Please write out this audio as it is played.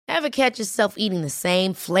Ever catch yourself eating the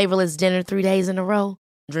same flavorless dinner 3 days in a row?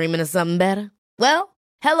 Dreaming of something better? Well,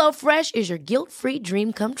 HelloFresh is your guilt-free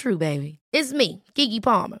dream come true, baby. It's me, Keke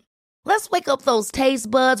Palmer. Let's wake up those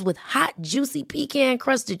taste buds with hot, juicy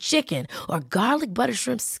pecan-crusted chicken or garlic butter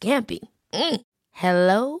shrimp scampi.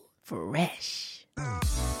 Hello Fresh.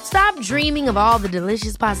 Stop dreaming of all the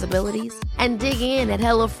delicious possibilities and dig in at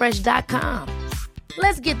HelloFresh.com.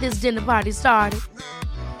 Let's get this dinner party started.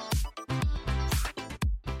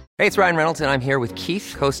 Hey, it's Ryan Reynolds, and I'm here with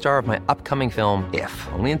Keith, co-star of my upcoming film, If,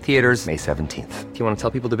 only in theaters May 17th. Do you want to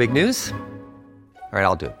tell people the big news? All right,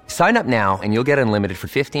 I'll do it. Sign up now and you'll get unlimited for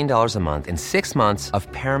 $15 a month and 6 months of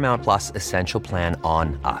Paramount Plus Essential Plan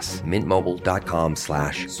on us.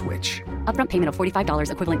 MintMobile.com/switch. Upfront payment of $45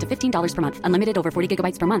 equivalent to $15 per month. Unlimited over 40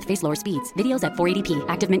 gigabytes per month. Face lower speeds. Videos at 480p.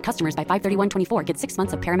 Active Mint customers by 531.24 get 6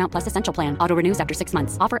 months of Paramount Plus Essential Plan. Auto renews after 6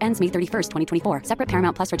 months. Offer ends May 31st, 2024. Separate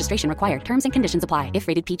Paramount Plus registration required. Terms and conditions apply if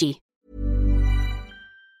rated PG.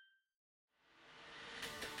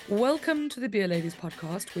 Welcome to the Beer Ladies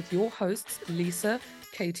podcast with your hosts Lisa,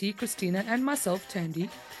 Katie, Christina and myself, Tandy.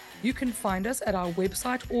 You can find us at our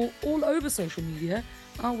website or all over social media.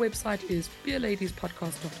 Our website is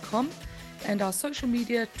beerladiespodcast.com and our social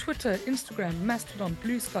media, Twitter, Instagram, Mastodon,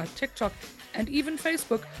 Blue Sky, TikTok and even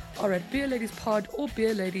Facebook are at Beer Ladies Pod or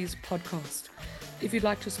Beer Ladies Podcast. If you'd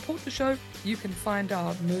like to support the show, you can find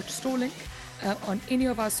our merch store link on any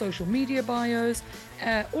of our social media bios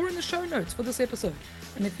or in the show notes for this episode.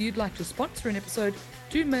 And if you'd like to sponsor an episode,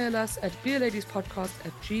 do mail us at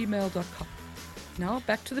beerladiespodcast@gmail.com. Now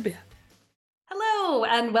back to the beer. Hello,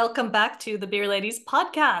 and welcome back to the Beer Ladies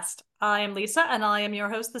podcast. I am Lisa, and I am your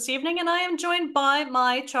host this evening, and I am joined by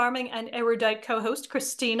my charming and erudite co-host,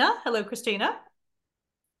 Christina. Hello, Christina.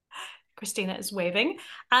 Christina is waving.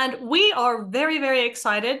 And we are very, very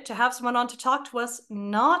excited to have someone on to talk to us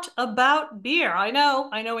not about beer. I know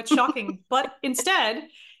it's shocking, but instead,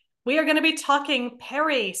 we are going to be talking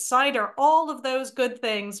Perry, cider, all of those good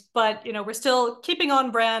things. But, we're still keeping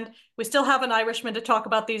on brand. We still have an Irishman to talk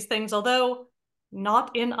about these things, although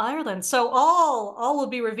not in Ireland. So all will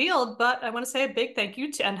be revealed. But I want to say a big thank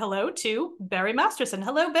you and hello to Barry Masterson.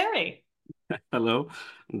 Hello, Barry. Hello,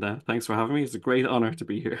 and thanks for having me. It's a great honor to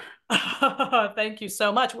be here. Thank you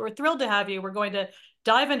so much. We're thrilled to have you. We're going to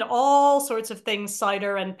dive into all sorts of things,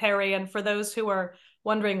 cider and Perry. And for those who are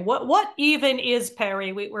wondering what even is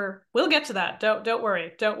Perry, we'll get to that. Don't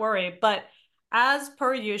worry. But as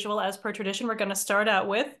per usual, as per tradition, we're going to start out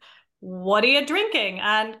with what are you drinking?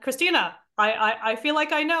 And Christina, I feel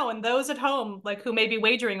like I know, and those at home, like who may be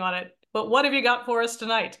wagering on it, but what have you got for us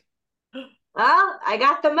tonight? Well, I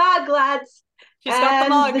got the mug, lads. She's got the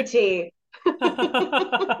mug. The tea.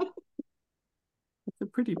 It's a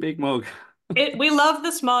pretty big mug. We love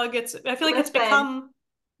this mug. I feel like it's become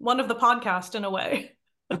one of the podcast in a way.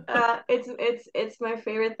 It's my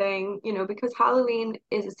favorite thing, because Halloween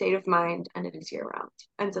is a state of mind and it is year round.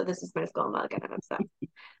 And so this is my skull mug and I'm upset.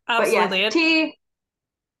 Absolutely. But yes, tea.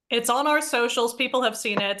 It's on our socials. People have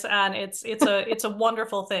seen it, and it's a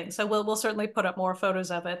wonderful thing. So we'll certainly put up more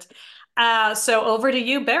photos of it. So over to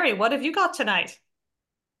you, Barry. What have you got tonight?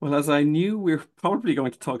 Well, as I knew we were probably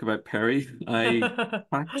going to talk about Perry, I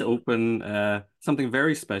cracked open something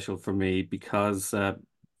very special for me because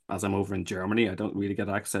as I'm over in Germany, I don't really get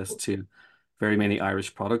access to very many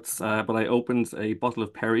Irish products. But I opened a bottle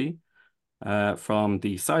of Perry from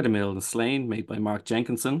the cider mill in Slane, made by Mark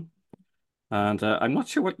Jenkinson. And I'm not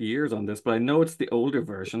sure what year's on this, but I know it's the older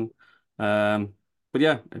version. But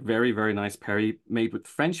yeah, a very, very nice Perry made with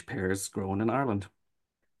French pears grown in Ireland.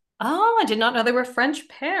 Oh, I did not know they were French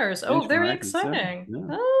pears. Oh, very exciting. Yeah.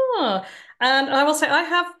 Oh, and I will say I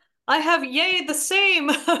have yay the same,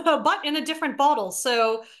 but in a different bottle.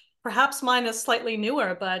 So perhaps mine is slightly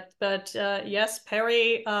newer, but yes,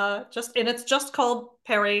 Perry. It's just called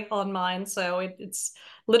Perry on mine. So it's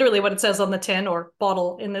literally what it says on the tin or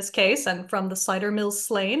bottle in this case, and from the cider mill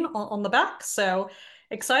Slane on the back. So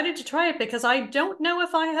excited to try it because I don't know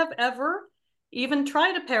if I have ever even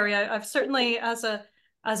tried a Perry. I've certainly, as a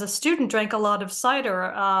student, drank a lot of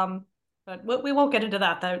cider, but we won't get into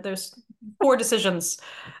that. There's poor decisions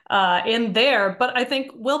in there. But I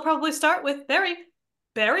think we'll probably start with Barry.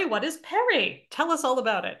 Barry, what is Perry? Tell us all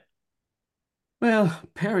about it. Well,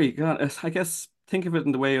 Perry, God, I guess think of it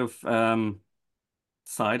in the way of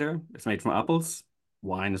cider is made from apples,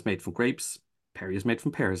 wine is made from grapes, Perry is made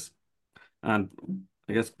from pears. And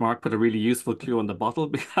I guess Mark put a really useful clue on the bottle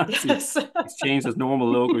because Yes. he's changed his normal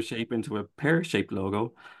logo shape into a pear-shaped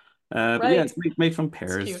logo. But yeah, it's made from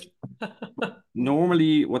pears. It's cute.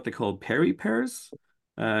 Normally what they call Perry pears,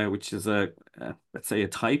 which is let's say a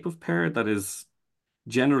type of pear that is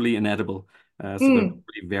generally inedible. So they're Mm.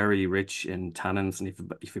 really very rich in tannins, and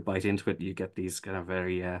if you bite into it, you get these kind of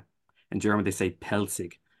very in German they say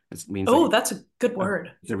pelzig. It means Oh, like that's a good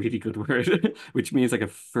word. it's a really good word, which means like a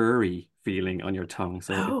furry feeling on your tongue.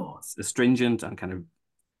 So Oh. it's astringent and kind of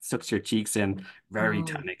sucks your cheeks in, very Mm.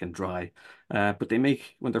 tannic and dry. But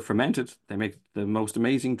when they're fermented, they make the most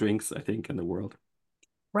amazing drinks, I think, in the world.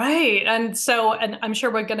 Right. And I'm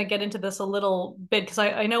sure we're going to get into this a little bit because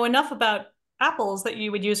I know enough about apples that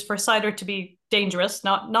you would use for cider to be dangerous,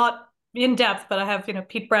 not in depth, but I have,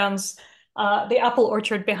 Pete Brown's the apple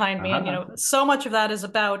orchard behind me. And, Aha. so much of that is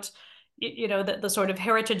about, the sort of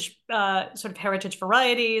heritage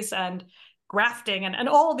varieties and grafting and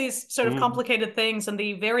all these sort of Mm. complicated things and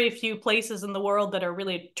the very few places in the world that are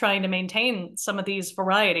really trying to maintain some of these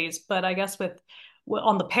varieties. But I guess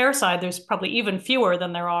on the pear side, there's probably even fewer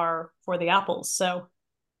than there are for the apples. So,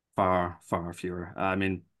 Far, far fewer. I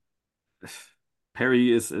mean,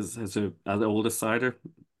 Perry is as old as cider,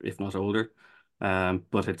 if not older.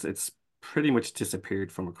 But it's pretty much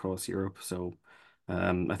disappeared from across Europe. So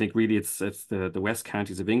I think really it's the West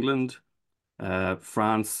Counties of England,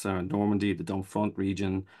 France, Normandy, the Domfront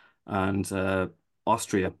region, and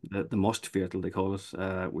Austria, the Mostviertel they call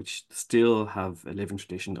it, which still have a living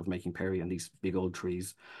tradition of making perry and these big old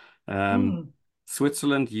trees. Um, hmm.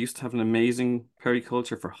 Switzerland used to have an amazing perry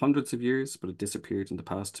culture for hundreds of years, but it disappeared in the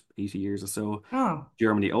past 80 years or so. Oh,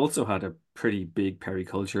 Germany also had a pretty big perry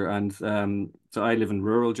culture, and so I live in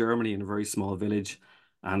rural Germany in a very small village,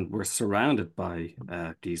 and we're surrounded by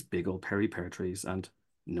these big old perry pear trees, and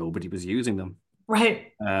nobody was using them.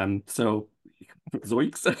 right. So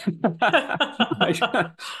zoinks.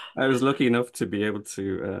 I was lucky enough to be able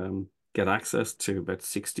to get access to about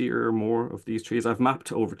 60 or more of these trees. I've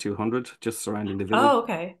mapped over 200 just surrounding the village, Oh,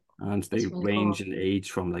 okay. and they That's really range cool. in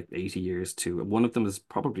age from like 80 years to one of them is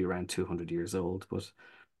probably around 200 years old. But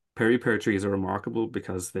Perry pear trees are remarkable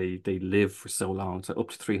because they live for so long, so up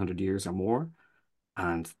to 300 years or more.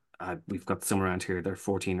 And we've got some around here, they're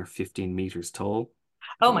 14 or 15 meters tall.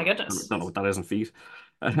 Oh my Don't know goodness. what that is in feet.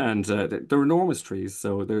 And they're enormous trees,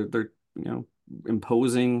 so they're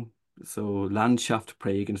imposing. So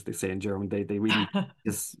Landschaftsprägend, as they say in German, they really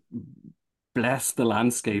just bless the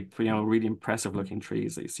landscape. Really impressive looking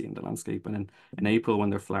trees that you see in the landscape, and in April when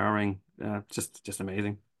they're flowering, just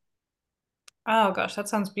amazing. Oh gosh, that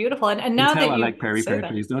sounds beautiful. And You can now tell that I you like Perry say pear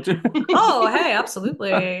that, trees, don't you? oh, hey,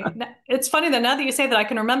 absolutely. It's funny that now that you say that, I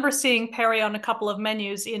can remember seeing Perry on a couple of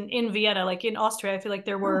menus in Vienna, like in Austria. I feel like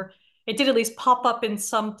it did at least pop up in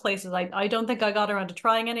some places. I don't think I got around to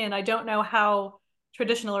trying any, and I don't know how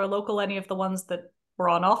traditional or local any of the ones that were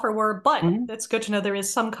on offer were, but Mhm. it's good to know there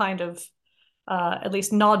is some kind of at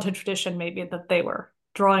least nod to tradition maybe that they were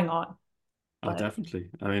drawing on. Oh, But definitely.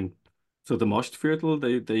 I mean, so the Mostviertel,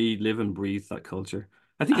 they live and breathe that culture.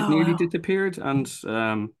 I think it oh nearly wow. disappeared, and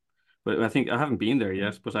but I think I haven't been there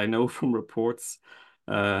yet. But I know from reports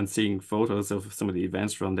and seeing photos of some of the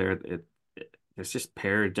events from there, there's just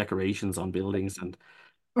pear decorations on buildings and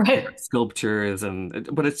Right. sculptures,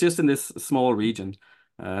 but it's just in this small region.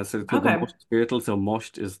 So the Okay. Mostviertel, so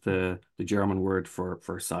Most is the German word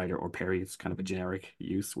for cider or perry. It's kind of a generic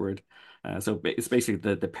use word. So it's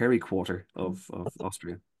basically the Perry quarter of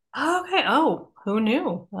Austria. Okay. Oh, who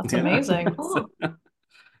knew? That's Yeah. amazing. So, Cool.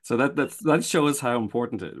 so that shows how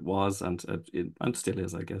important it was and still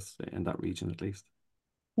is, I guess, in that region at least.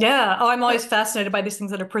 Yeah. Oh, I'm always fascinated by these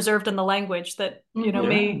things that are preserved in the language that, Yeah.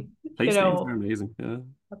 may, Place names are amazing. Yeah.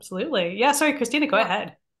 absolutely. Yeah. Sorry, Christina, go Yeah.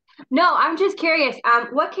 ahead. No, I'm just curious.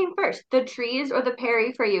 What came first, the trees or the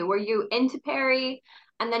Perry for you? Were you into Perry,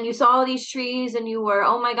 and then you saw all these trees, and you were,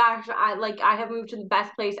 oh my gosh, I have moved to the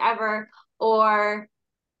best place ever, or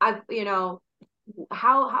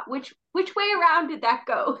how which way around did that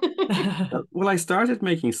go? Well, I started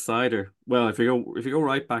making cider. Well, if you go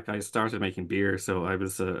right back, I started making beer. So I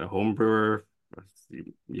was a home brewer, as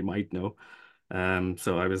you might know.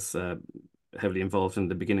 So I was heavily involved in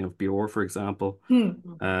the beginning of Beer, for example. Hmm.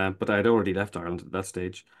 But I had already left Ireland at that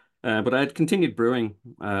stage. But I had continued brewing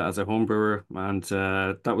as a home brewer, and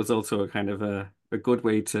that was also a kind of a good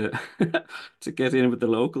way to to get in with the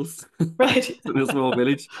locals Right. in a small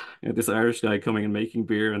village. This Irish guy coming and making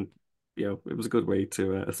beer, and it was a good way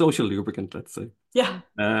to a social lubricant, let's say. Yeah.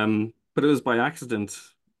 But it was by accident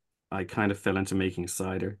I kind of fell into making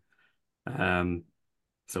cider. Um,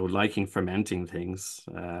 so liking fermenting things.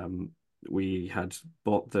 We had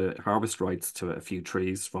bought the harvest rights to a few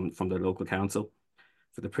trees from the local council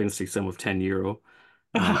for the princely sum of €10.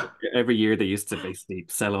 And every year they used to basically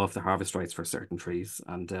sell off the harvest rights for certain trees.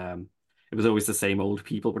 And it was always the same old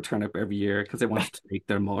people would turn up every year because they wanted to make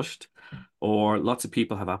their mushed. Or lots of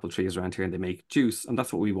people have apple trees around here and they make juice. And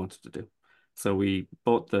that's what we wanted to do. So we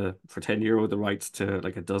bought for €10 the rights to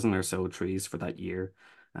like a dozen or so trees for that year.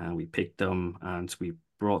 And we picked them and we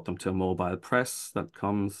brought them to a mobile press that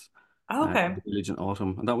comes to Okay. the village in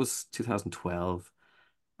autumn. And that was 2012.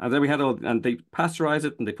 And then we had and they pasteurize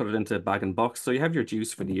it and they put it into a bag and box. So you have your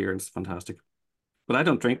juice for the year and it's fantastic. But I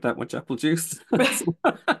don't drink that much apple juice.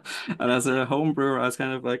 And as a home brewer, I was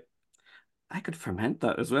kind of like, I could ferment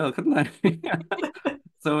that as well, couldn't I?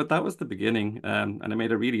 So that was the beginning. And I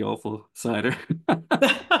made a really awful cider.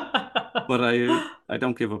 But I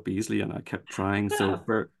don't give up easily and I kept trying. So Yeah.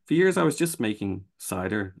 for years I was just making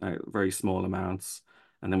cider, very small amounts.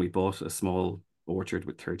 And then we bought a small orchard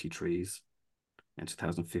with 30 trees in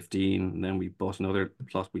 2015. And then we bought another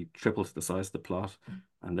plot. We tripled the size of the plot.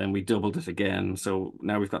 And then we doubled it again. So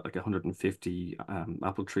now we've got like 150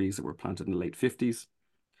 apple trees that were planted in the late 50s.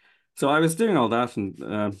 So I was doing all that and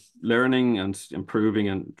learning and improving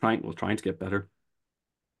and trying to get better.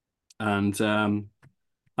 And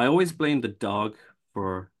I always blame the dog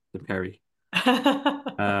for the Perry.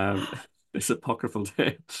 Um, it's apocryphal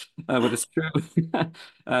tale, but it's true.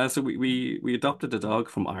 So we adopted a dog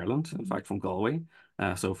from Ireland, in fact, from Galway.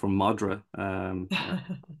 So from Modra,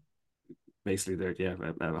 basically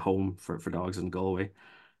they're a home for dogs in Galway,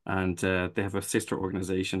 and they have a sister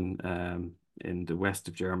organization in the west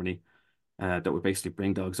of Germany that would basically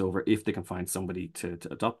bring dogs over if they can find somebody to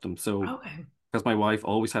adopt them. So Okay. because my wife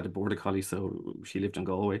always had a border collie, so she lived in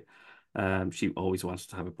Galway. She always wanted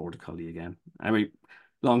to have a border collie again. I mean,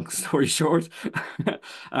 long story short,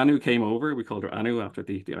 Anu came over. We called her Anu after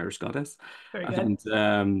the Irish goddess. Very good.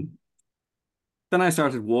 And then I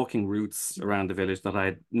started walking routes around the village that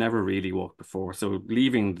I'd never really walked before. So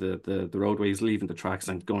leaving the roadways, leaving the tracks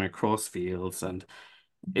and going across fields. And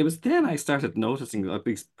it was then I started noticing like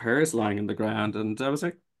these pears lying in the ground. And I was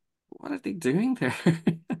like, what are they doing there?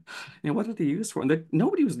 What are they used for? And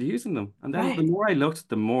nobody was using them. And then the Right. more I looked,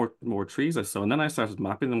 the more trees I saw. And then I started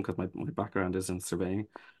mapping them because my background is in surveying.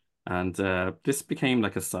 And this became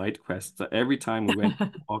like a side quest. So every time we went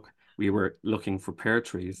to walk, we were looking for pear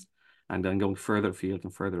trees and then going further afield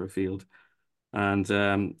and further afield.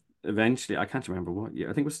 And eventually, I can't remember what year,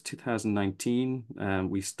 I think it was 2019,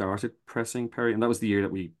 we started pressing Perry. And that was the year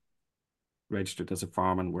that we registered as a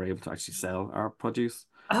farm and were able to actually sell our produce.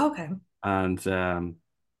 Okay. And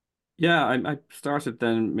yeah, I started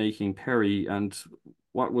then making Perry, and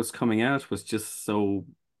what was coming out was just so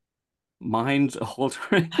mind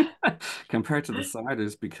altering compared to the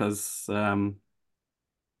ciders because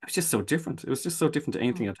it was just so different. It was just so different to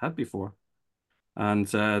anything I'd had before. And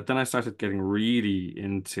then I started getting really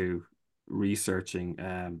into researching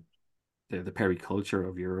the periculture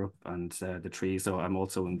of Europe and the trees. So I'm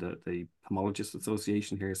also in the Pomologist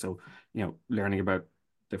Association here. So, learning about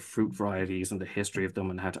the fruit varieties and the history of them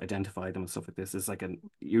and how to identify them and stuff like this is like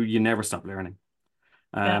you never stop learning.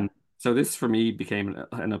 Yeah. So this for me became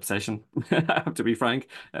an obsession. I have to be frank,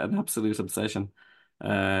 an absolute obsession,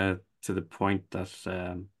 to the point that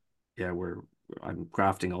yeah, I'm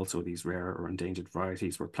grafting also these rare or endangered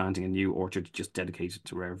varieties. We're planting a new orchard just dedicated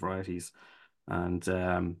to rare varieties,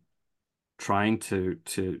 and trying to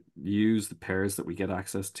use the pears that we get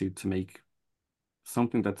access to make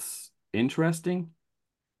something that's interesting,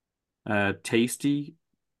 tasty,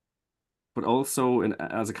 but also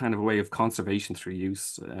as a kind of a way of conservation through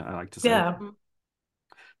use. I like to say Yeah.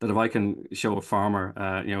 that if I can show a farmer,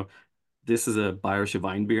 this is a Bayerische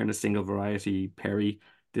Weinbier in a single variety Perry.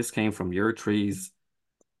 This came from your trees.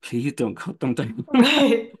 Please don't cut them down.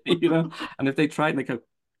 Right. And if they try it,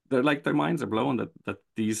 they're like their minds are blown that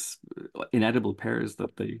these inedible pears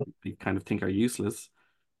that they kind of think are useless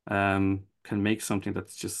can make something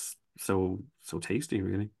that's just so tasty,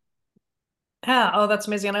 really. Yeah. Oh, that's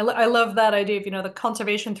amazing. And I love that idea of, the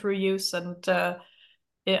conservation through use. And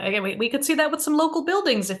yeah, again, we could see that with some local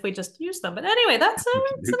buildings if we just use them. But anyway, it's an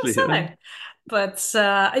Absolutely, yeah. aside. But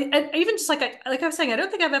I even just like I was saying, I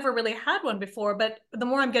don't think I've ever really had one before. But the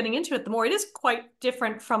more I'm getting into it, the more it is quite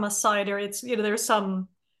different from a cider. It's there's some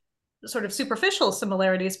sort of superficial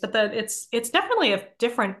similarities, but that it's definitely a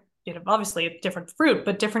different, obviously a different fruit,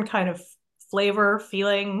 but different kind of flavor,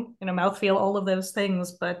 feeling, mouthfeel, all of those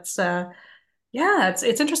things. But yeah, it's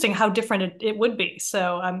interesting how different it would be.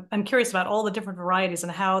 So I'm curious about all the different varieties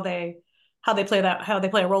and how they play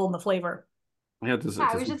a role in the flavor. Yeah, Yeah,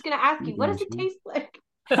 I was just gonna ask you, what does it taste like?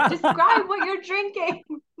 Describe what you're drinking.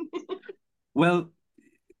 Well,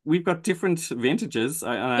 we've got different vintages.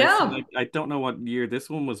 I feel Yeah. like I don't know what year this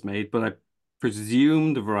one was made, but I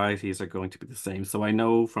presume the varieties are going to be the same. So I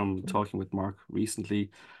know from talking with Mark recently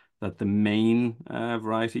that the main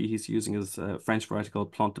variety he's using is a French variety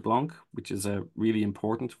called Plante de Blanc, which is a really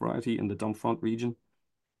important variety in the Domfront region.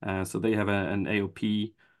 So they have an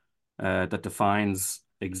AOP that defines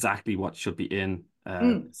exactly what should be in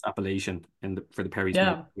this appellation for the perry to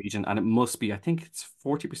make Yeah. region, and it must be. I think it's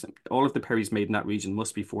 40%. All of the perries made in that region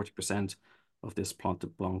must be 40% of this Plante de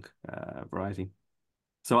Blanc variety.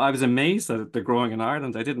 So I was amazed that they're growing in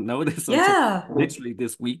Ireland. I didn't know this until Yeah. literally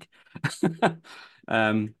this week.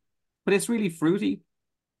 But it's really fruity.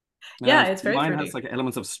 Yeah, it's very Mine has fruity. like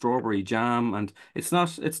elements of strawberry jam, and it's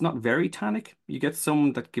not very tannic. You get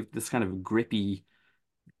some that give this kind of grippy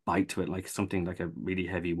bite to it, like something like a really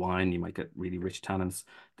heavy wine. You might get really rich tannins.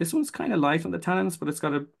 This one's kind of light on the tannins, but it's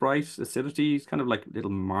got a bright acidity. It's kind of like a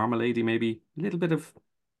little marmalade, maybe a little bit of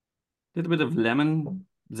lemon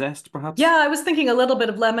zest, perhaps. Yeah, I was thinking a little bit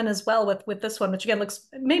of lemon as well with this one, which again looks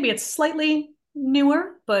maybe it's slightly newer,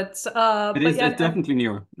 It but is. yeah, It's definitely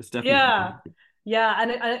newer. It's definitely yeah. newer. Yeah,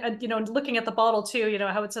 and looking at the bottle too,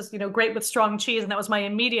 how it says, great with strong cheese, and that was my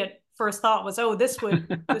immediate first thought was, oh, this would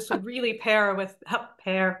really pair with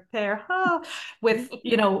with,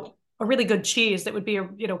 a really good cheese that would be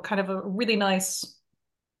kind of a really nice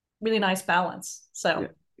balance. Yeah. So,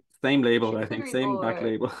 Same label, I Couldn't think. agree Same back more.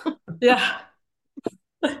 label. yeah.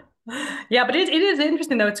 Yeah, but it is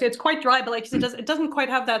interesting though. It's quite dry, but like it doesn't quite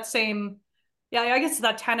have that same. Yeah, I guess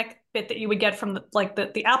that tannic bit that you would get from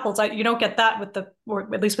the apples. You don't get that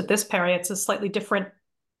or at least with this Perrier. It's a slightly different,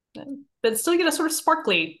 but still you get a sort of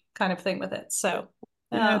sparkly kind of thing with it. So,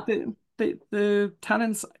 Yeah, yeah. the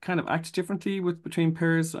tannins kind of act differently between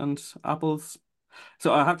pears and apples.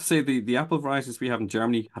 So I have to say the apple varieties we have in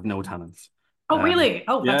Germany have no tannins. Oh, really?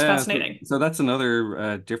 Oh, Yeah, that's yeah. So, fascinating. so that's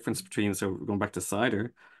another difference between. So going back to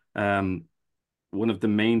cider, um, one of the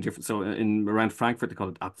main difference. So in around Frankfurt they call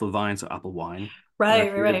it Apfelwein, so apple wine.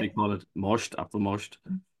 Right, right, Here they right. call it Most, Apfelmost.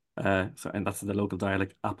 And that's the local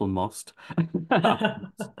dialect, Appelmost.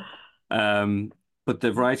 Appelmost. Um, but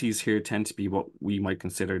the varieties here tend to be what we might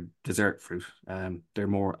consider dessert fruit. They're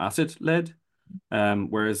more acid led.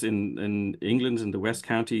 Whereas in England, in the West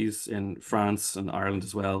Counties, in France and Ireland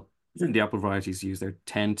as well, the apple varieties used there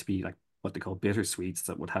tend to be like what they call bitter sweets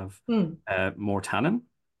that would have Hmm. more tannin.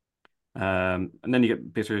 And then you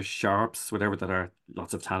get bitter sharps, whatever, that are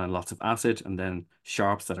lots of tannin, lots of acid, and then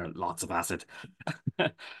sharps that are lots of acid.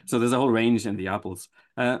 So there's a whole range in the apples.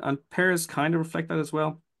 And pears kind of reflect that as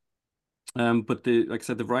well. But like I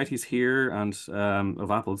said, the varieties here and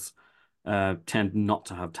of apples tend not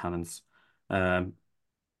to have tannins. Um,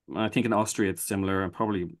 I think in Austria it's similar, and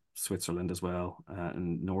probably Switzerland as well,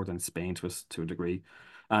 and northern Spain to a degree,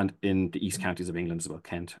 and in the East Counties of England as well,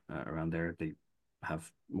 Kent, around there, they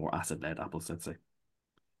have more acid-led apples, let's say.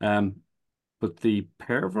 Um, but the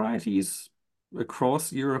pear varieties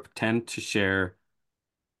across Europe tend to share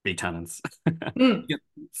big tannins. Hmm. Yeah,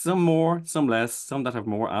 some more, some less, some that have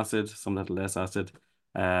more acid, some that have less acid.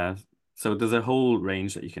 Uh, so there's a whole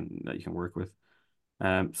range that you can work with.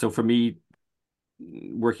 So for me,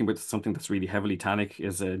 working with something that's really heavily tannic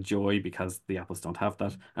is a joy because the apples don't have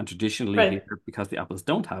that. And traditionally here, Right. because the apples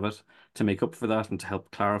don't have it, to make up for that and to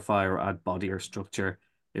help clarify or add body or structure,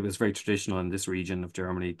 it was very traditional in this region of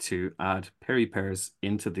Germany to add peri pears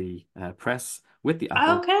into the press with the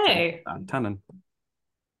apple to Okay. add tannin.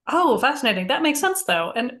 Oh, fascinating. That makes sense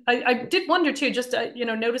though. And I did wonder too, just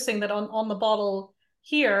noticing that on the bottle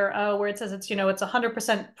here, where it says it's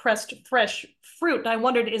 100% pressed fresh fruit. I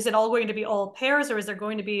wondered, is it all going to be all pears, or is there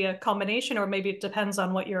going to be a combination, or maybe it depends on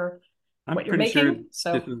I'm what you're pretty sure making? this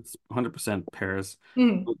So, is 100% pears.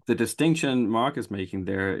 mm. The distinction Mark is making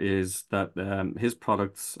there is that his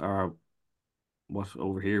products are what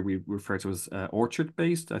over here we refer to as orchard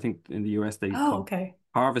based. I think in the US they Oh, call it okay.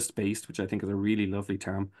 harvest based, which I think is a really lovely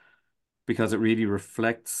term because it really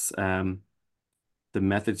reflects the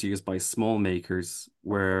methods used by small makers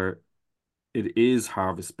where it is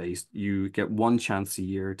harvest based. You get one chance a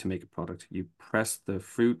year to make a product. You press the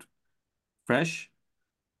fruit fresh.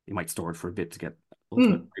 You might store it for a bit to get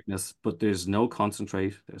ultimate Mm. ripeness, but there's no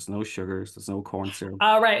concentrate, there's no sugars, there's no corn syrup,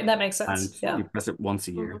 All right, that makes and sense. you Yeah. press it once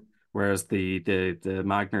a year. Mhm. Whereas the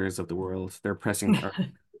Magners of the world,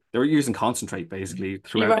 they're using concentrate basically You're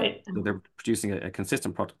throughout. right. So they're producing a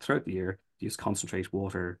consistent product throughout the year. Use concentrate,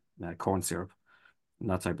 water, corn syrup, and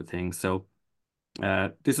that type of thing. So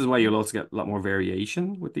this is why you'll also get a lot more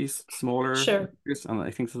variation with these smaller Sure. beers, and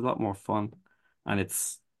I think it's a lot more fun. And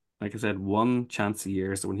it's like I said, one chance a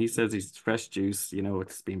year. So when he says he's fresh juice,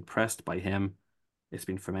 it's been pressed by him, it's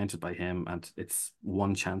been fermented by him, and it's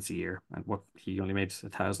one chance a year. And what he only made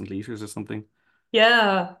 1,000 liters or something.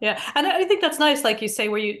 Yeah, yeah. And I think that's nice, like you say,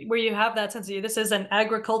 where you have that sense of this is an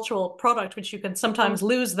agricultural product, which you can sometimes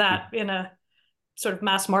lose that in a sort of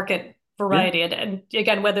mass market Yeah, variety. And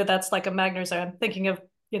again, whether that's like a Magners, I'm thinking of,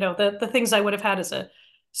 the things I would have had as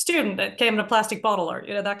student that came in a plastic bottle, or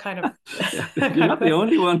that kind of Yeah, that you're kind of not the thing.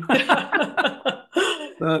 only one. Yeah.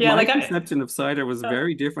 Yeah, My like I conception of cider was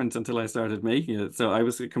very different until I started making it. So I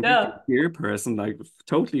was a completely yeah. beer person. I was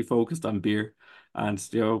totally focused on beer and,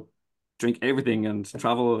 drink everything and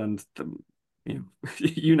travel and,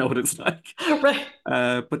 you know what it's like. Right.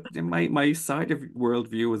 But my cider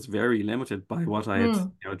worldview was very limited by what I had,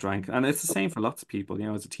 Mm. drank. And it's the same for lots of people,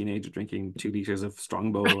 as a teenager drinking 2 liters of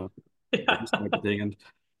Strongbow, Yeah. this type of thing.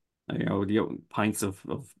 And pints of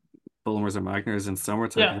Bulmers or Magners in summer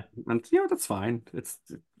type of Yeah. thing. And that's fine. It's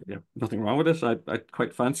nothing wrong with it. I'd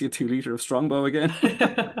quite fancy a 2 liter of Strongbow again.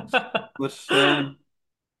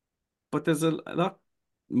 But there's a lot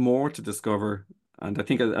more to discover. And I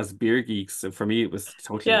think as beer geeks, for me it was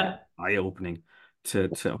totally Yeah. eye-opening to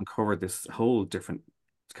uncover this whole different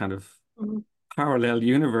kind of Mhm. parallel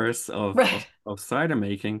universe of, Right. of cider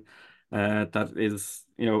making that is,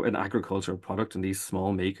 an agricultural product and these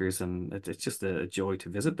small makers, and it's just a joy to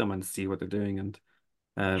visit them and see what they're doing, and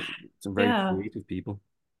some very Yeah. creative people.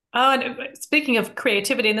 And speaking of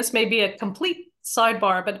creativity, and this may be a complete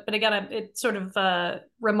sidebar, but again, it sort of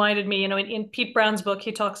reminded me, in Pete Brown's book,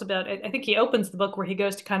 he talks about, I think he opens the book where he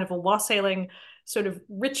goes to kind of a wassailing sort of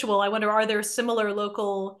ritual. I wonder, are there similar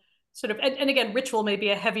local sort of, and again, ritual may be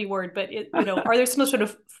a heavy word, but are there some sort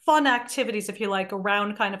of fun activities, if you like,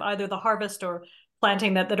 around kind of either the harvest or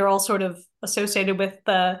planting that are all sort of associated with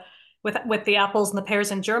with the apples and the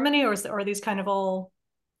pears in Germany, or are these kind of all,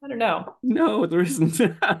 I don't know. No, there isn't.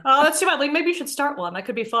 Oh, that's too bad. Like maybe you should start one. That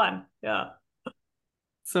could be fun. Yeah.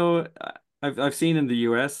 So I've seen in the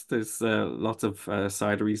US there's lots of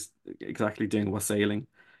cideries exactly doing wassailing,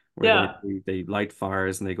 where Yeah. they light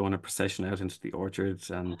fires and they go on a procession out into the orchard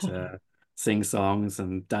and sing songs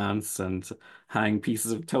and dance and hang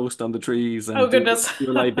pieces of toast on the trees Oh and goodness. do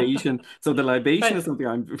a libation. So the libation is Right. something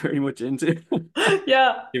I'm very much into.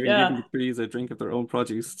 Yeah. Giving Yeah. the trees a drink of their own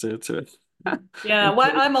produce to Yeah. Well,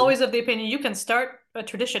 encourage I'm them, always of the opinion you can start a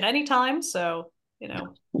tradition anytime. So,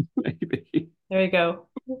 maybe. there you go.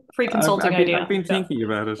 Free I've, consulting I've been I've idea. been Yeah. thinking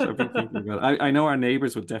about it. I've been thinking about it. I know our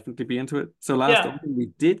neighbors would definitely be into it. So last Yeah. autumn we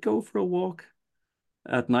did go for a walk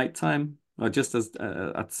at nighttime, or just as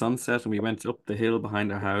at sunset, and we went up the hill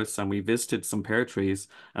behind our house and we visited some pear trees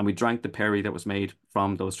and we drank the perry that was made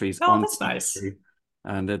from those trees Oh, on that's the nice. tree.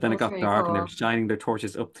 And then it That's got really dark and they were cool. shining their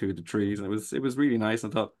torches up through the trees, and it was really nice.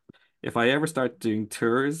 And I thought, if I ever start doing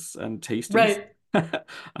tours and tastings, Right.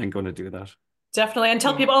 I'm going to do that. Definitely. And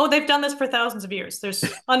tell people, Yeah. oh, they've done this for thousands of years. There's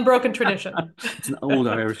unbroken tradition. It's an old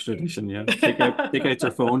Irish tradition, yeah. Take out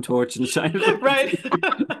your phone torch and shine it up the Right. tree.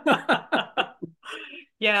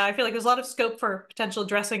 Yeah, I feel like there's a lot of scope for potential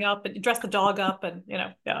dressing up and dress the dog up and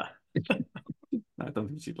yeah. I don't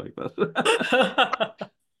think she'd like that.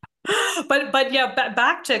 But yeah,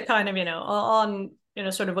 back to kind of, on,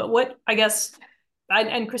 sort of what I guess,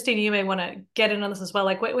 and Christina, you may want to get in on this as well.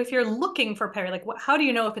 Like, if you're looking for Perry, like, how do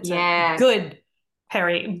you know if it's a Yeah. good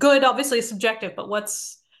Perry? Good, obviously, is subjective, but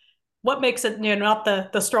what makes it, not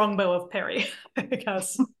the strongbow of Perry? I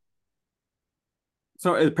guess.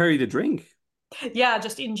 So, Perry the drink? Yeah,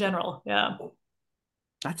 just in general. Yeah.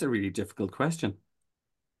 That's a really difficult question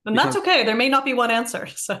And that's because okay. There may not be one answer.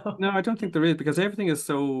 So, no, I don't think there is, because everything is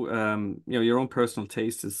so your own personal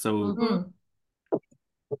taste is so, mhm.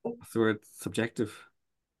 what's the word, subjective.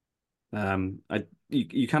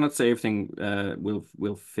 You cannot say everything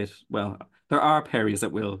will fit. Well, there are Perrys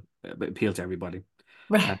that will appeal to everybody.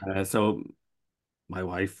 Right. So my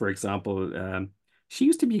wife, for example, she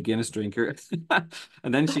used to be a Guinness drinker,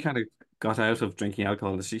 and then she kind of got out of drinking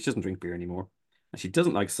alcohol, and she doesn't drink beer anymore, and she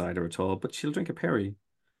doesn't like cider at all, but she'll drink a Perry.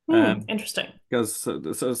 Um, Interesting. because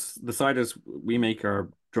the ciders we make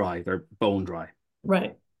are dry, they're bone dry,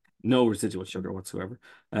 Right. no residual sugar whatsoever.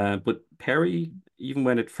 But Perry, even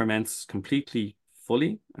when it ferments completely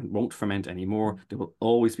fully and won't ferment anymore, there will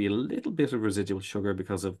always be a little bit of residual sugar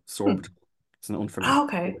because of Hmm. sorbitol. It's an Oh, unfermented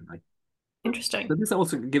okay. sugar. So Interesting. this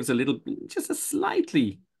also gives just a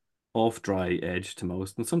slightly off dry edge to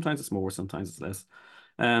most, and sometimes it's more, sometimes it's less.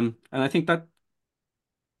 And I think that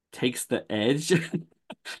takes the edge,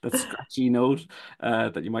 that scratchy note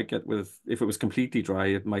that you might get with, if it was completely dry,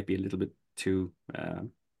 it might be a little bit too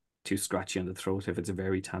scratchy on the throat if it's a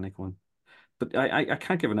very tannic one. But I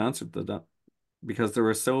can't give an answer to that because there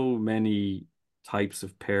are so many types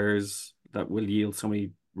of pears that will yield so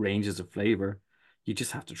many ranges of flavor. You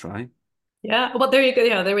just have to try. Yeah. Well, there you go.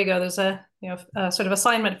 Yeah, there we go. There's a sort of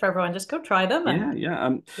assignment for everyone. Just go try them Yeah, and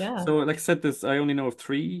yeah. yeah. So like I said, this I only know of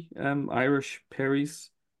three Irish Perrys.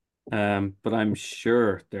 But I'm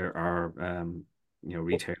sure there are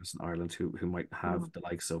retailers in Ireland who might have Mm. the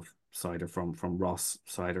likes of cider from Ross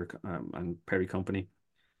Cider and Perry Company.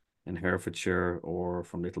 in Herefordshire or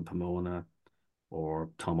from Little Pomona or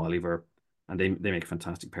Tom Oliver, and they make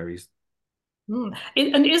fantastic perries.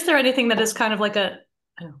 And is there anything that is kind of like a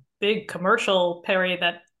big commercial perry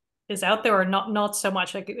that is out there, or not so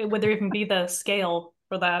much? Like, would there even be the scale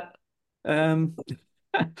for that? Um,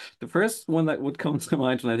 the first one that would come to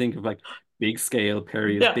mind when I think of like big scale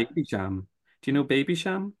perry is Yeah. Baby Sham. Do you know Baby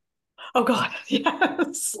Sham? Oh God,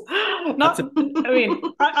 yes. That's Not, a I mean,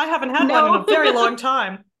 I haven't had one in No. a very long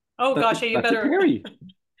time. Oh gosh, yeah, you that's a better. perry.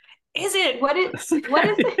 Is it? What is That's a what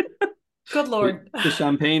is perry. it? Good Lord. The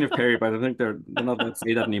champagne of perry, but I think they're not allowed to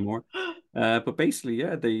say that anymore. But basically,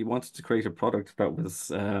 yeah, they wanted to create a product that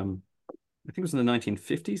was I think it was in the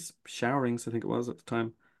 1950s, showerings, I think it was at the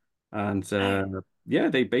time. And yeah,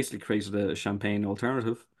 they basically created a champagne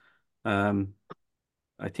alternative. Um,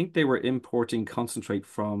 I think they were importing concentrate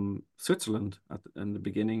from Switzerland in the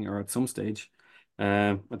beginning or at some stage.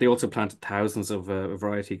 But they also planted thousands of a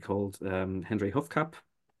variety called Hendry Hofkap,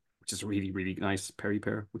 which is a really, really nice Perry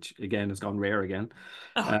pear, which again has gone rare again.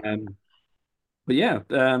 Oh, Um, but yeah,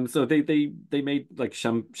 so they made like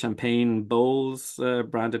champagne bowls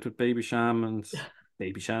branded with Baby Sham and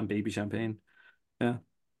Baby Sham, Baby Champagne. Yeah.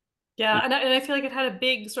 yeah, and I feel like it had a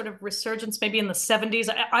big sort of resurgence maybe in the 70s.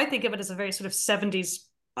 I think of it as a very sort of 70s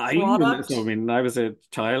So I product. mean, I was a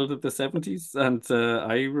child of the 70s, and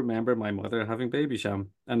I remember my mother having Baby Sham,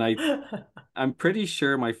 and I'm pretty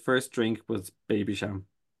sure my first drink was Baby Sham,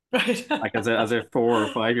 Right. like as a 4 or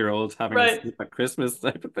 5 year old having a Right. sip at Christmas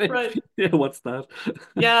type of thing. Right. Yeah, what's that?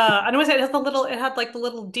 Yeah. And it has the little, it had like the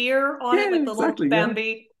little deer on it, Yeah, like the little exactly. Yeah,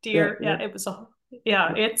 Bambi yeah, deer. yeah. Yeah, it was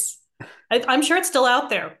yeah, I'm sure it's still out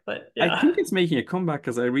there, but I yeah. think it's making a comeback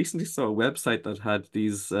because I recently saw a website that had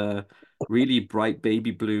these really bright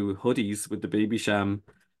baby blue hoodies with the Baby Sham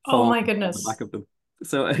Oh font my on the back goodness. of them.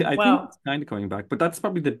 So I think Wow. it's kind of coming back, but that's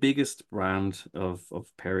probably the biggest brand of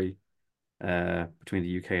Perry between the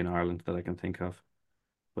UK and Ireland that I can think of.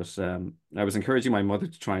 But I was encouraging my mother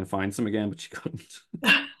to try and find some again, but she couldn't.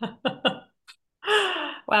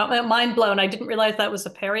 Wow, mind blown. I didn't realize that was a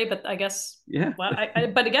Perry, but I guess Yeah, well,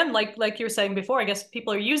 but again, like you were saying before, I guess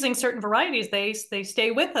people are using certain varieties. They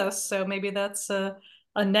stay with us, so maybe that's a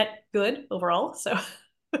net good overall. So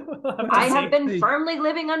we'll have to I have see. been firmly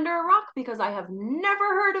living under a rock because I have never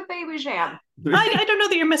heard of Baby Jam. I don't know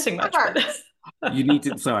that you're missing much, Ever. but you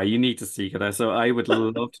need to seek it out. So I would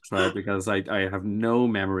love to try it because I have no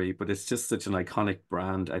memory, but it's just such an iconic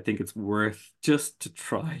brand. I think it's worth just to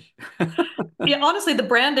try. yeah, honestly, the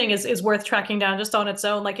branding is worth tracking down just on its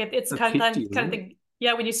own. Like it's So kind kitschy, kind isn't of it? thing.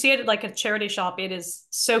 Yeah, when you see it at like a charity shop, it is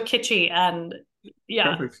so kitschy and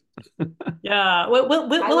yeah, Perfect. yeah. I We'll have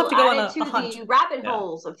will to go add on it a to hunt. the rabbit Yeah.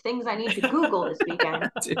 holes of things I need to Google this weekend.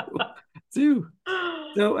 Do, do.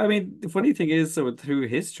 So I mean, the funny thing is, so through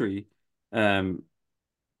history, I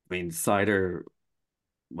mean, cider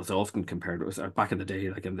was often compared with back in the day,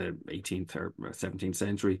 like in the 18th or 17th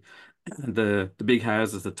century. And the big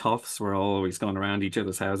houses, the toffs, were always going around each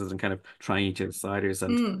other's houses and kind of trying each other's ciders,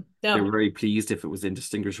 and they Yeah. were very pleased if it was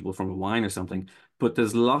indistinguishable from a wine or something. But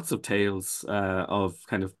there's lots of tales of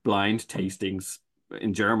kind of blind tastings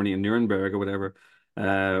in Germany, in Nuremberg or whatever,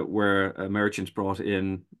 where a merchant brought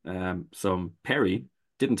in some perry,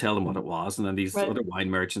 didn't tell them what it was, and then these Right. other wine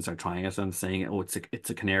merchants are trying it and saying, "Oh, it's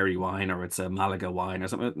a Canary wine or it's a Malaga wine or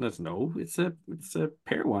something." That's no, it's a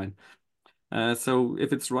pear wine. So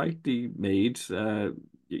if it's rightly made,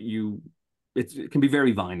 you it can be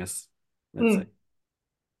very vinous, let's say, Mm.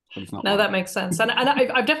 but it's not No, wine. that makes sense. And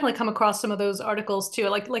I've definitely come across some of those articles too.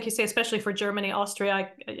 Like you say, especially for Germany, Austria,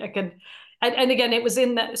 I could, and again, it was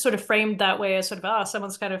in that sort of framed that way as sort of,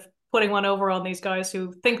 someone's kind of putting one over on these guys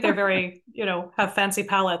who think they're very, have fancy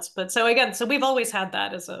palates. But so again, so we've always had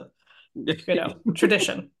that as a,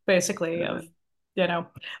 tradition basically Uh, of, you know,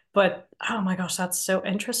 but oh my gosh, that's so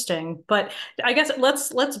interesting. But I guess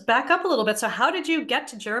let's back up a little bit. So how did you get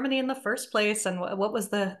to Germany in the first place, and what was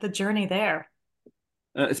the journey there?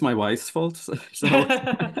 it's my wife's fault. So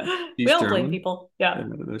We she's all blame German. people. Yeah.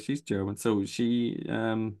 She's German. So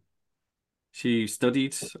she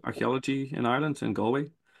studied archaeology in Ireland in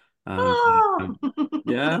Galway, and Oh,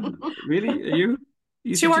 yeah, really, are you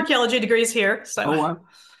two ECG? archaeology degrees here. So, Oh wow!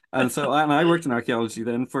 And I worked in archaeology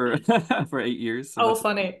then for for 8 years. So oh,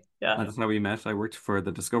 funny. Yeah. that's how we met. I worked for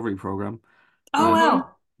the Discovery program. Oh, Uh,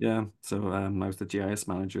 wow. yeah, so I was the GIS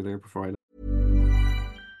manager there before I.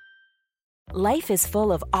 Life is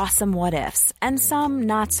full of awesome what ifs, and some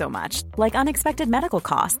not so much, like unexpected medical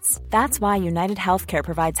costs. That's why United Healthcare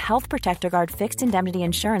provides Health Protector Guard fixed indemnity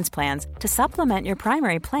insurance plans to supplement your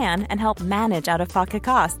primary plan and help manage out of pocket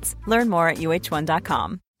costs. Learn more at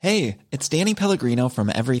uh1.com. Hey, it's Danny Pellegrino from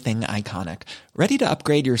Everything Iconic. Ready to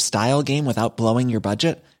upgrade your style game without blowing your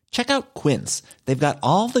budget? Check out Quince. They've got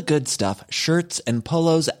all the good stuff, shirts and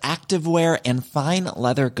polos, activewear, and fine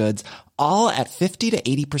leather goods, all at 50 to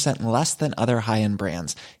 80% less than other high-end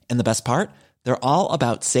brands. And the best part? They're all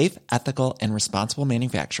about safe, ethical, and responsible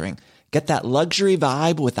manufacturing. Get that luxury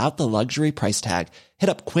vibe without the luxury price tag. Hit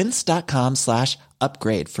up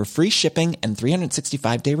quince.com/upgrade for free shipping and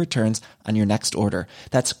 365-day returns on your next order.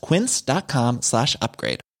 That's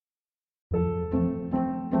quince.com/upgrade.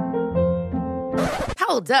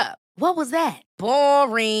 Hold up. What was that?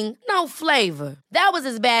 Boring. No flavor. That was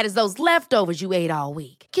as bad as those leftovers you ate all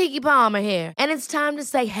week. Keke Palmer here, and it's time to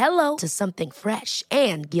say hello to something fresh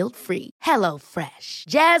and guilt-free. Hello Fresh.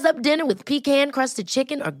 Jazz up dinner with pecan-crusted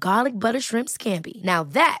chicken or garlic butter shrimp scampi. Now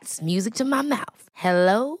that's music to my mouth.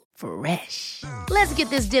 Hello Fresh. Let's get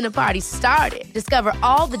this dinner party started. Discover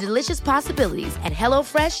all the delicious possibilities at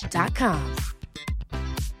hellofresh.com.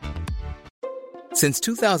 Since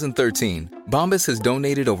 2013, Bombas has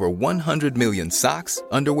donated over 100 million socks,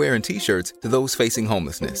 underwear, and T-shirts to those facing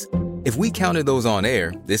homelessness. If we counted those on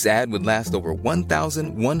air, this ad would last over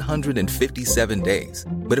 1,157 days.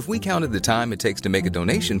 But if we counted the time it takes to make a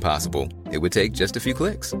donation possible, it would take just a few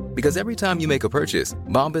clicks. Because every time you make a purchase,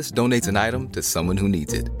 Bombas donates an item to someone who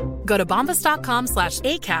needs it. Go to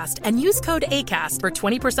bombas.com/ACAST and use code ACAST for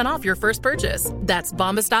 20% off your first purchase. That's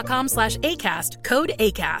bombas.com/ACAST, code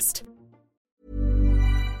ACAST.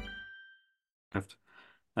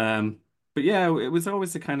 But yeah, it was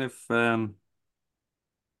always a kind of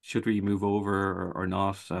should we move over or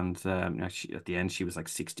not? And at the end, she was like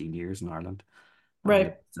 16 years in Ireland,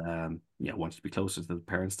 Right. and wanted to be closer to the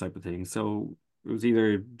parents type of thing. So it was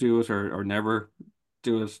either do it or never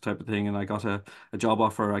do it type of thing. And I got a job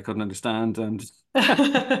offer I couldn't understand and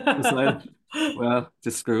decided, well,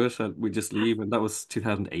 just screw it. We just leave, and that was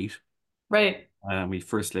 2008. Right. We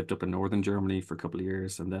first lived up in northern Germany for a couple of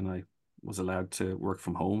years, and then I was allowed to work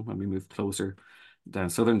from home, and we moved closer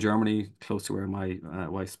down southern Germany, close to where my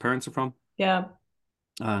wife's parents are from. Yeah.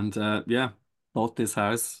 And bought this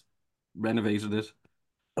house, renovated it,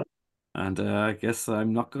 and I guess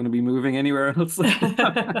I'm not going to be moving anywhere else.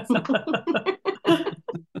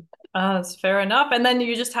 That's fair enough. And then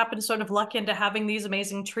you just happen to sort of luck into having these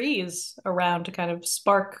amazing trees around to kind of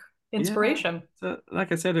spark inspiration. So,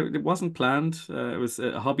 like I said, it wasn't planned. It was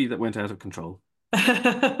a hobby that went out of control.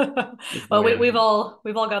 Well, we've all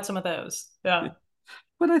got some of those. Yeah.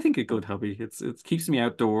 But I think a good hobby. It keeps me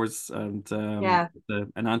outdoors, and Yeah.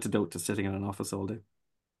 an antidote to sitting in an office all day.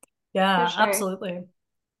 Yeah, For sure. absolutely.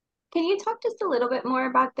 Can you talk just a little bit more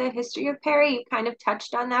about the history of Perry? You kind of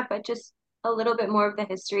touched on that, but just a little bit more of the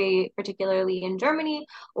history, particularly in Germany,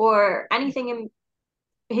 or anything in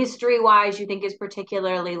history-wise you think is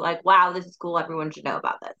particularly like, wow, this is cool, everyone should know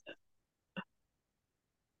about this.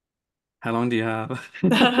 How long do you have?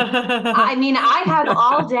 I mean, I have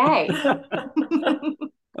all day.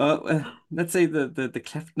 Let's say the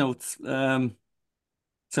Cliff Notes.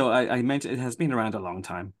 So I mentioned it has been around a long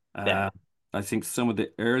time. Yeah. I think some of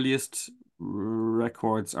the earliest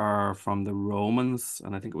records are from the Romans,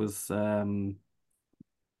 and I think it was who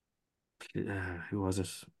was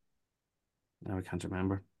it? Now I can't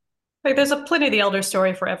remember. Like, there's a Pliny the Elder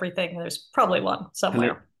story for everything. There's probably one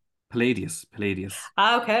somewhere. Palladius.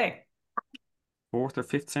 Okay. 4th or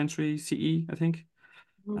 5th century CE, I think.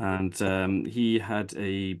 Mhm. And he had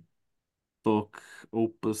a book,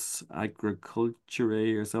 Opus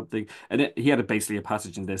Agriculturae or something. And he had basically a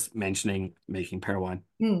passage in this mentioning making pear wine.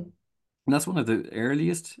 Mm. And that's one of the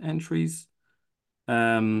earliest entries.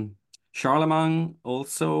 Charlemagne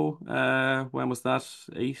also, when was that?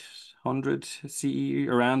 800 CE,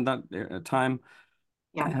 around that time.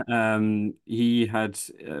 Yeah. He had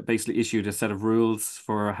basically issued a set of rules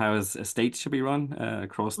for how his estate should be run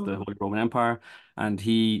across the Holy Roman Empire, and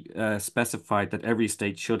he specified that every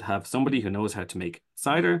state should have somebody who knows how to make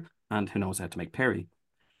cider and who knows how to make perry.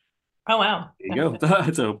 Oh, wow. There you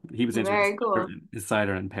go. So he was into Very cool. his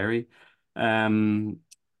cider and perry.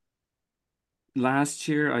 Last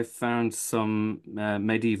year, I found some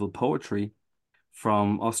medieval poetry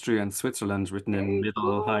from Austria and Switzerland written in Very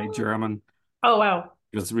Middle High cool. German. Oh, wow.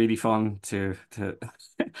 It was really fun to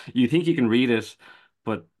you think you can read it,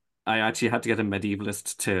 but I actually had to get a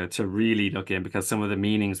medievalist to really look in, because some of the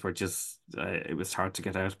meanings were just it was hard to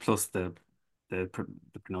get out. Plus the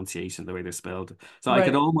pronunciation, the way they're spelled. So I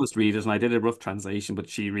could almost read it, and I did a rough translation, but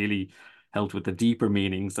she really helped with the deeper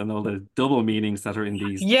meanings and all the double meanings that are in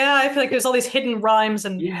these. Yeah, I feel like there's all these hidden rhymes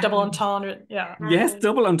and double entendre. Yeah. Yes,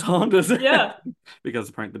 double entendres. Yeah. Because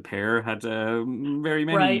apparently the pear had very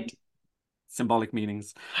many. Right. symbolic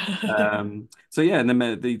meanings. So yeah, and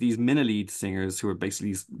then these mini lead singers who are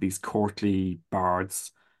basically these courtly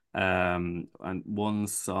bards. And one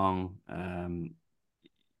song,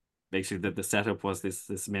 basically the setup was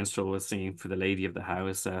this minstrel was singing for the lady of the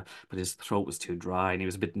house, but his throat was too dry and he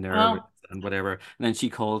was a bit nervous Oh, and whatever. And then she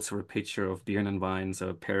calls for a pitcher of beer and wine,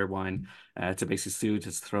 so pear wine, to basically soothe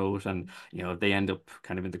his throat. And they end up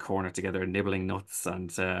kind of in the corner together, nibbling nuts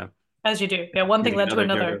and as you do. Yeah, one thing giving led to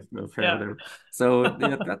another another. fair Yeah. whatever. So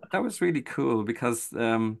yeah, that was really cool because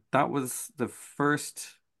that was the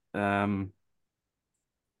first um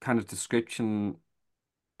kind of description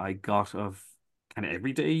I got of kind of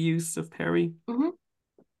everyday use of Perry. Hmm.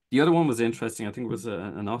 The other one was interesting. I think it was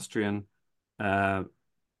an Austrian. Uh,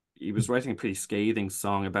 he was writing a pretty scathing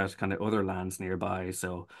song about kind of other lands nearby.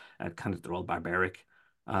 So kind of they're all barbaric,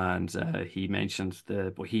 and he mentioned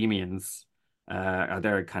the Bohemians are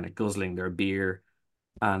there kind of guzzling their beer,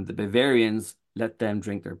 and the Bavarians let them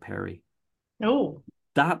drink their Perry. Oh,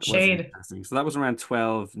 That was shade. interesting. So that was around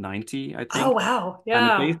 1290, I Oh, think. wow. And it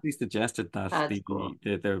Yeah. basically suggested that That's cool.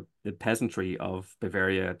 the peasantry of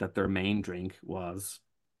Bavaria, that their main drink was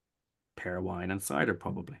pear wine and cider,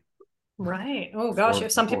 probably Right. Oh gosh,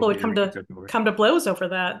 if some before people would beer really took over. come to blows over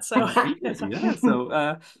that. So Yes, yeah.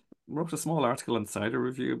 So wrote a small article on Cider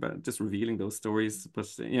Review about just revealing those stories. But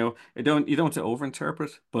you don't have to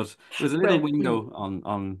overinterpret, but it was a little right. window on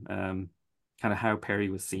kind of how Perry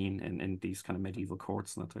was seen in these kind of medieval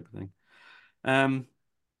courts and that type of thing. Um,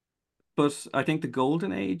 but I think the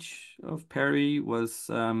golden age of Perry was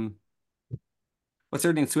well,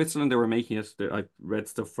 certainly in Switzerland they were making it. I read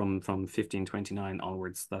stuff from 1529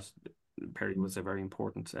 onwards that Perry was a very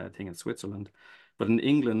important thing in Switzerland. But in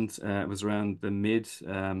England, it was around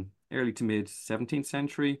the early to mid 17th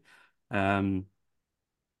century. Um,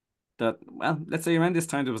 that well, let's say around this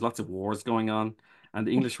time there was lots of wars going on, and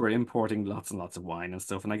the English were importing lots and lots of wine and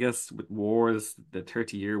stuff. And I guess with wars, the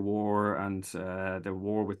 30-Year War and the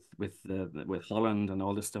war with Holland and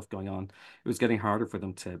all this stuff going on, it was getting harder for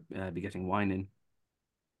them to be getting wine in.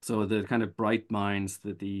 So the kind of bright minds,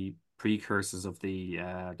 the precursors of the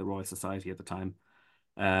Royal Society at the time,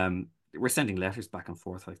 were sending letters back and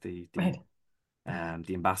forth, like Right.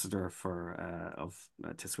 the ambassador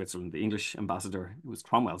to Switzerland, the English ambassador, it was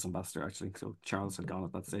Cromwell's ambassador actually, so Charles had gone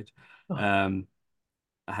at that stage. Oh, Um,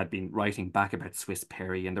 had been writing back about Swiss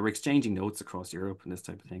Perry, and they were exchanging notes across Europe and this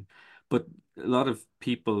type of thing. But a lot of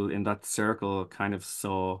people in that circle kind of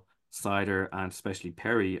saw cider and especially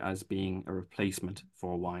Perry as being a replacement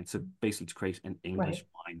for wine. So basically to create an English right.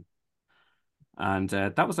 wine. And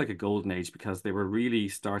that was like a golden age because they were really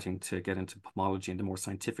starting to get into pomology and the more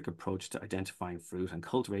scientific approach to identifying fruit and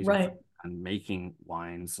cultivating fruit Right. and making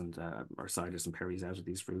wines and or ciders and perries out of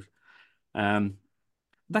these fruit. Um,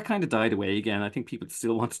 that kind of died away again. I think people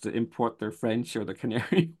still wanted to import their French or their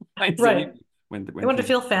Canary wines Right. anyway They when want to things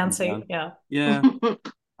feel calmed fancy. down. Yeah. Yeah.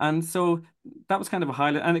 And so that was kind of a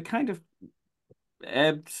highlight, and it kind of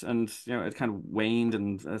ebbed and it kind of waned,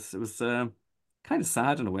 and it was kind of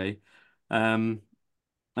sad in a way. Um,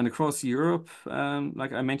 and across Europe,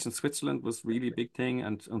 like I mentioned, Switzerland was really a big thing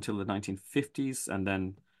and until the 1950s, and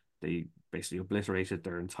then they basically obliterated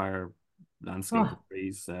their entire landscape with Oh,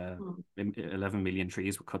 trees. 11 million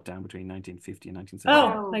trees were cut down between 1950 and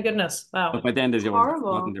 1975. oh, Wow. my goodness. But Wow. by then, they'd It's already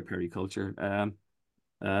forgotten horrible. their periculture.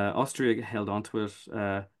 Austria held on to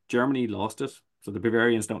it. Germany lost it, so the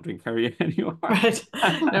Bavarians don't drink perry anymore. Right.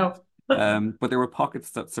 No. But there were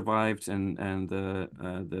pockets that survived in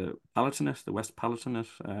the Palatinate, the West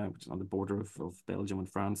Palatinate, which is on the border of Belgium and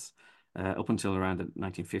France, up until around the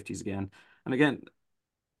 1950s again. And again,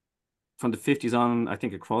 from the 50s on, I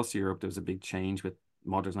think across Europe there was a big change with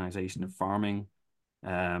modernization of farming.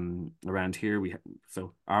 Around here,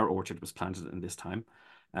 so our orchard was planted in this time,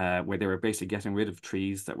 where they were basically getting rid of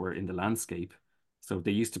trees that were in the landscape. So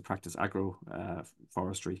they used to practice agro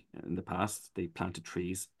forestry in the past. They planted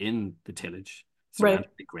trees in the tillage, Right. surrounded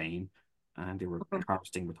by grain, and they were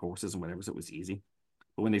harvesting with horses and whatever, so it was easy.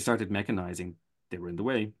 But when they started mechanizing, they were in the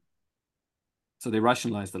way. So they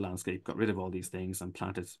rationalized the landscape, got rid of all these things, and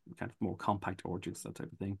planted kind of more compact orchards, that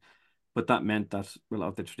type of thing. But that meant that a lot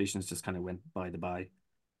of the traditions just kind of went by the by.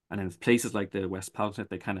 And in places like the West Palatinate,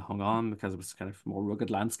 they kind of hung on because it was kind of more rugged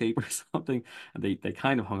landscape or something. And they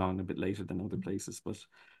kind of hung on a bit later than other places. But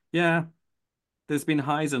yeah, there's been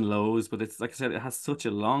highs and lows, but it's like I said, it has such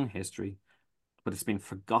a long history, but it's been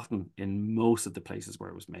forgotten in most of the places where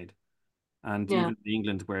it was made. And Yeah. even in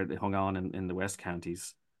England, where they hung on in the West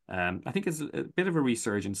counties, I think it's a bit of a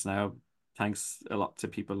resurgence now, thanks a lot to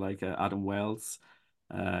people like Adam Wells,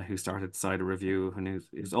 who started Cider Review, and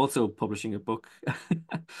who's also publishing a book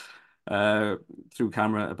uh, through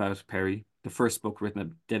camera about Perry. the first book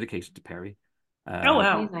written dedicated to Perry. Oh,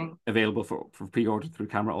 wow. Amazing. Available for pre-order through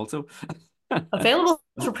Camera also. Available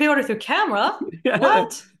for pre-order through Camera? Yeah.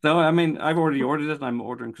 What? So, I mean, I've already ordered it and I'm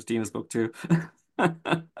ordering Christina's book too.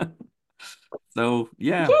 So,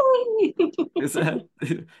 yeah, Yay! it's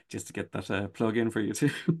just to get that plug in for you too.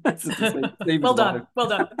 To save his Well life. done. Well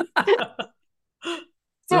done.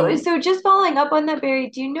 So, So, so just following up on that, Barry,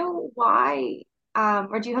 do you know why,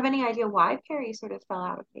 or do you have any idea why Perry sort of fell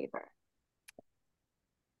out of favor?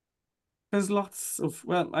 there's lots of,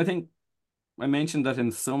 well, I think I mentioned that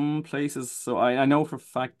in some places. So I know for a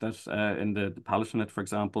fact that in the Palatinate, for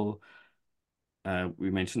example, we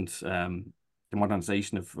mentioned the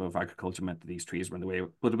modernization of agriculture meant that these trees were in the way.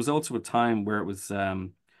 But it was also a time where it was,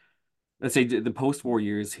 let's say, the post-war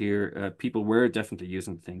years here, people were definitely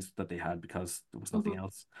using the things that they had because there was nothing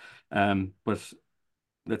else. But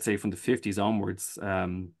let's say from the 50s onwards,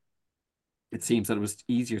 it seems that it was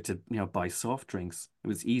easier to, buy soft drinks. It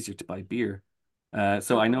was easier to buy beer.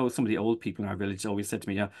 So I know some of the old people in our village always said to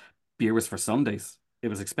me, yeah, beer was for Sundays. It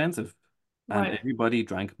was expensive. And Right. everybody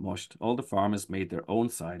drank mushed. All the farmers made their own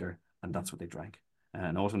cider, and that's what they drank.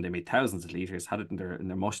 And often they made thousands of liters, had it in their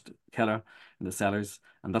mushed cellar, in the cellars,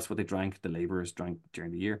 and that's what they drank. The laborers drank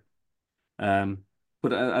during the year. Um,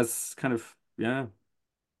 but as kind of, yeah,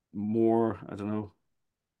 more, I don't know,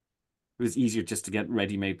 it was easier just to get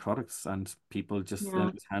ready-made products, and people just then Yeah.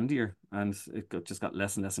 it was handier, and just got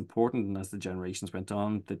less and less important. And as the generations went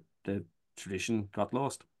on, the tradition got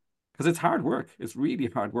lost because it's hard work. It's really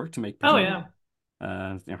hard work to make Oh, perry.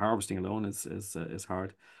 yeah. Harvesting alone is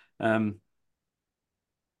hard. Um,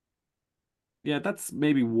 yeah, that's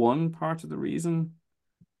maybe one part of the reason.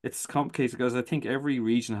 It's complicated because I think every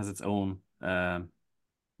region has its own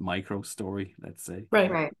micro story, let's say.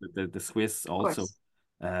 Right. Right. The Swiss Of also, course.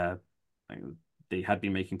 uh, they had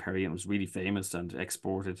been making perry and it was really famous and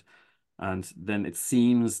exported. And then it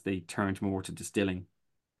seems they turned more to distilling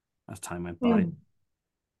as time went by. Mm.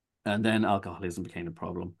 And then alcoholism became a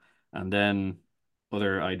problem. And then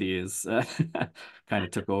other ideas kind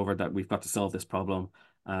of took over that we've got to solve this problem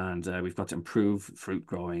and we've got to improve fruit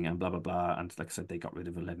growing and blah, blah, blah. And like I said, they got rid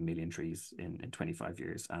of 11 million trees in 25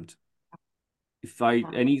 years. And if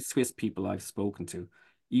Yeah. any Swiss people I've spoken to,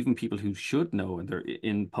 even people who should know and they're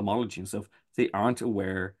in pomology and stuff, they aren't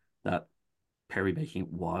aware that perry baking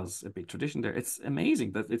was a big tradition there. It's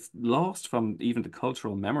amazing that it's lost from even the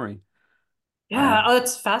cultural memory. Yeah, oh,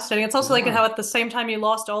 it's fascinating. It's also like Yeah, how at the same time you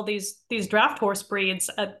lost all these draft horse breeds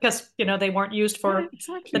because they weren't used yeah, for the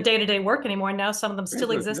exactly. day-to-day work anymore. And now some of them Very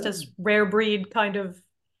still good. exist Yeah, as rare breed kind of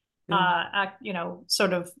yeah.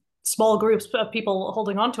 sort of small groups of people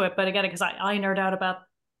holding on to it. But again, because I nerd out about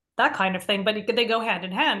that kind of thing, but they go hand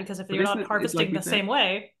in hand because if But you're isn't not it? It's like harvesting we the said, same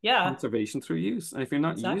way, yeah, conservation through use. And if you're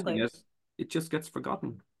not using exactly. it, it just gets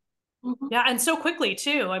forgotten. Yeah, and so quickly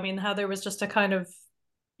too. I mean, how there was just a kind of,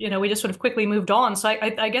 we just sort of quickly moved on. So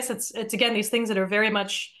I guess it's again these things that are very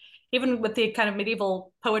much, even with the kind of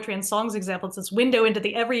medieval poetry and songs examples, it's window into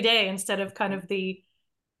the everyday instead of kind of the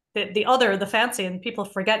other, the fancy, and people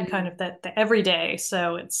forget kind of that the everyday.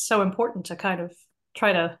 So it's so important to kind of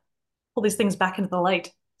try to pull these things back into the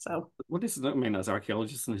light. So Well, this is, I mean, as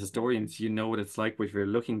archaeologists and historians, you know what it's like when you're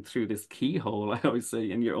looking through this keyhole, I always say,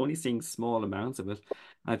 and you're only seeing small amounts of it.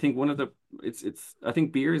 I think one of the, I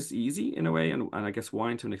think beer is easy in a way, and I guess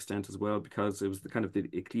wine to an extent as well, because it was the kind of the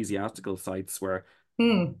ecclesiastical sites where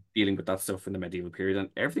dealing with that stuff in the medieval period, and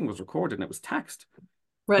everything was recorded and it was taxed.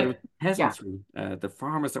 But it was right, Yeah. peasantry, the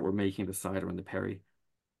farmers that were making the cider and the perry,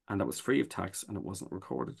 and that was free of tax and it wasn't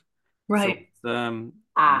recorded. So right.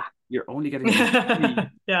 Ah, you're only getting these really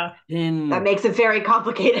Yeah, that thin makes it very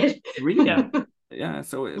complicated. really. yeah, Yeah,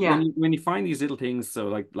 so Yeah. when you find these little things, so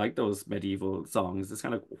like those medieval songs, it's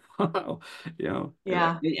kind of wow, like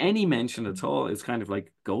Yeah. any mention at all is kind of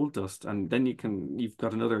like gold dust, and then you've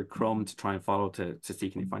got another crumb to try and follow to see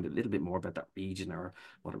can you find a little bit more about that region or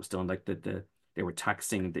what it was done. Like they were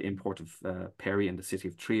taxing the import of perry in the city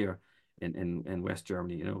of Trier in West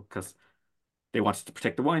Germany, because they wanted to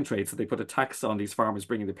protect the wine trade, so they put a tax on these farmers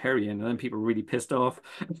bringing the perry in, and then people were really pissed off,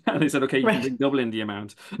 and they said, "Okay, you can right. bring double in the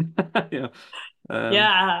amount." Yeah, um,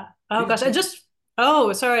 Yeah. Oh yeah, gosh. I just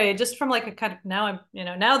oh sorry, just from like a kind of now I'm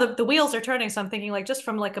now the wheels are turning. So I'm thinking like just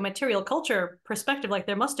from like a material culture perspective, like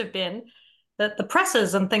there must have been the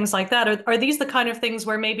presses and things like that. Are these the kind of things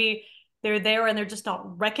where maybe they're there and they're just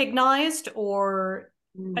not recognized, or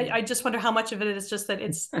Mm. I just wonder how much of it is just that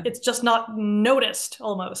it's just not noticed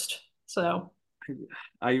almost. So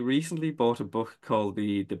I recently bought a book called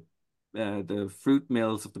the Fruit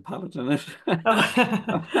Mills of the Palatinate.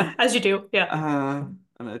 oh, as you do, yeah.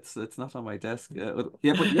 and it's not on my desk. Yeah,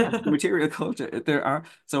 but yes, the material culture. There are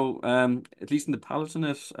so at least in the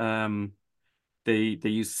Palatinate, they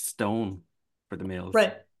use stone for the mills.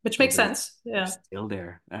 Right. Which So makes sense. they're Yeah. still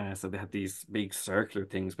there. So they have these big circular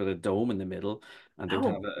things with a dome in the middle, and they would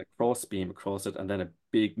have Oh, a cross beam across it, and then a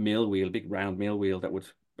big mill wheel, big round mill wheel that would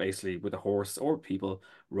basically, with a horse or people,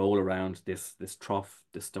 roll around this trough,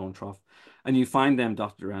 this stone trough, and you find them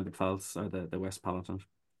dotted around the Pfalz or the West Palatinate.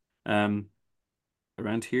 Um,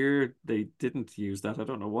 Around here, they didn't use that. I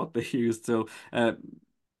don't know what they used. So,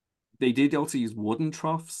 they did also use wooden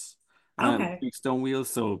troughs, okay. big stone wheels.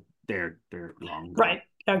 So they're long gone. Right.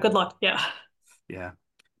 Yeah, good luck. Yeah. Yeah.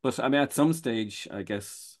 But I mean, at some stage, I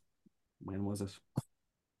guess, when was it?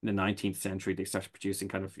 In the 19th century, they started producing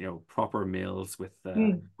kind of, proper mills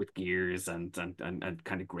Mm. with gears and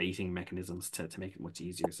kind of grating mechanisms to make it much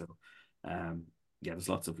easier. So, um, yeah, there's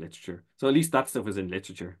lots of literature. So at least that stuff was in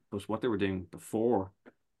literature. But what they were doing before,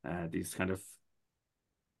 these kind of,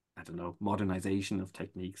 I don't know, modernization of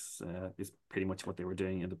techniques, is pretty much what they were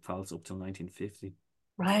doing in the Pfalz up till 1950.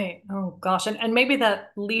 Right. Oh gosh. And maybe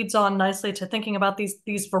that leads on nicely to thinking about these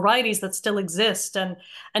varieties that still exist. And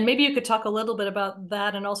maybe you could talk a little bit about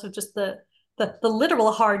that and also just the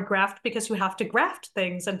literal hard graft because you have to graft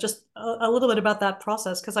things and just a little bit about that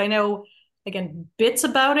process. Because I know again bits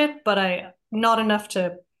about it, but I not enough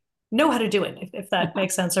to know how to do it, if that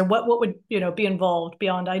makes sense, or what would be involved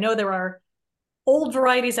beyond. I know there are old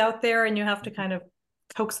varieties out there and you have to kind of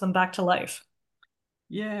coax them back to life.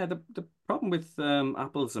 Yeah, the problem with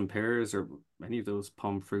apples and pears or any of those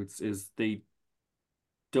palm fruits is they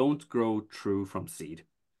don't grow true from seed.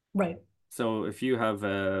 Right. So if you have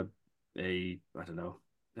a I don't know,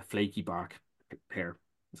 a flaky bark pear,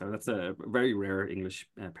 so that's a very rare English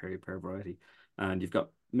pear variety, and you've got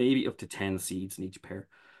maybe up to 10 seeds in each pear.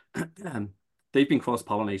 And they've been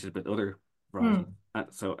cross-pollinated with other varieties.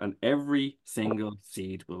 Mm. And every single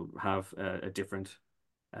seed will have a different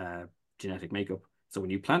uh, genetic makeup. So when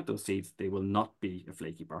you plant those seeds, they will not be a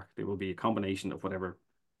flaky bark. They will be a combination of whatever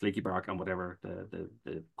flaky bark and whatever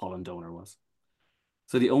the pollen donor was.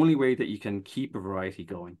 So the only way that you can keep a variety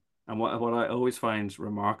going, and what I always find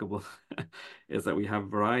remarkable is that we have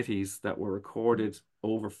varieties that were recorded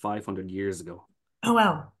over 500 years ago, Oh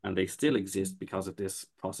wow. and they still exist because of this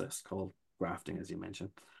process called grafting, as you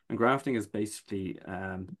mentioned. And grafting is basically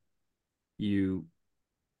you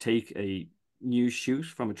take a new shoot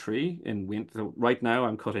from a tree in winter. So right now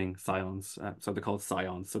I'm cutting scions, so they're called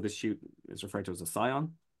scions. So this shoot is referred to as a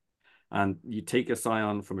scion, and you take a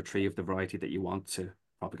scion from a tree of the variety that you want to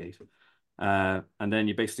propagate. And then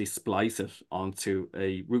you basically splice it onto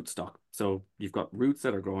a rootstock. So you've got roots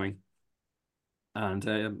that are growing.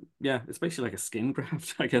 And yeah, it's basically like a skin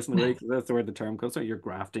graft, I guess, in a way, 'cause that's where the term comes from. You're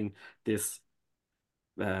grafting this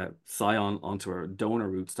scion onto a donor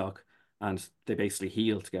rootstock, and they basically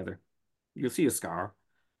heal together. You'll see a scar,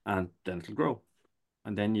 and then it'll grow.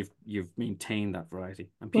 And then you've maintained that variety.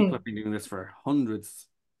 And people Mm. have been doing this for hundreds,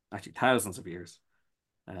 actually thousands of years.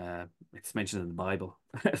 It's mentioned in the Bible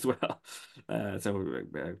as well.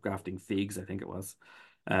 Grafting figs, I think it was.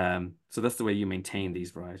 So that's the way you maintain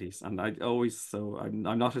these varieties. And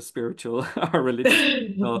I'm not as spiritual or religious.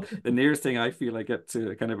 So the nearest thing I feel I get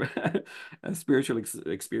to kind of a spiritual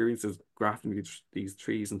experience is grafting these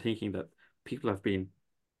trees and thinking that people have been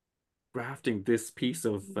grafting this piece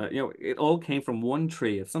of it all came from one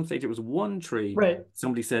tree. At some stage it was one tree. Right.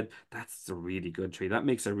 Somebody said that's a really good tree, that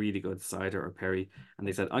makes a really good cider or perry, and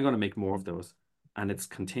they said I'm going to make more of those, and it's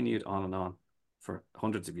continued on and on for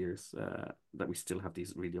hundreds of years, that we still have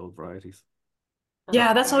these really old varieties.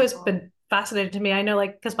 Yeah, that's always been fascinating to me. I know,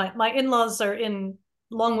 like, because my in-laws are in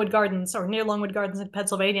Longwood Gardens or near Longwood Gardens in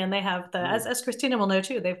Pennsylvania, and they have as Christina will know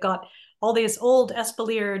too, they've got all these old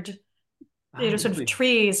espaliered, sort of Really?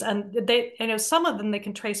 trees, and they, some of them they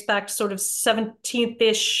can trace back to sort of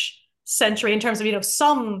 17th-ish century in terms of,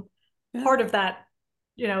 some Yeah, part of that,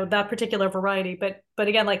 that particular variety. But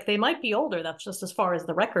again, like they might be older. That's just as far as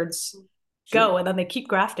the records sure. go, and then they keep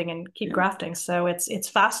grafting and keep Yeah. grafting. So it's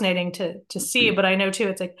fascinating to see, but I know too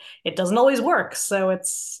it's like it doesn't always work. So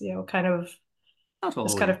it's kind of Not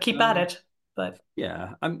just kind always. of keep at it. But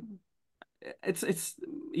Yeah, it's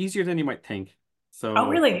easier than you might think. oh, So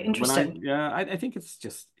really when I interesting. yeah, I think it's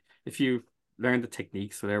just if you learn the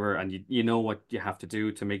techniques, whatever, and you know what you have to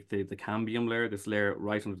do to make the cambium layer, this layer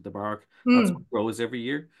right under the bark, that's Hmm. what grows every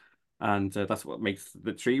year, and that's what makes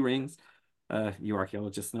the tree rings. You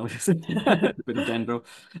archaeologists know this, a bit of dendro.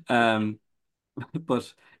 Um,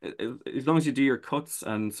 but as long as you do your cuts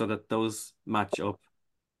and so that those match up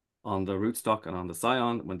on the rootstock and on the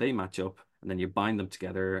scion when they match up, and then you bind them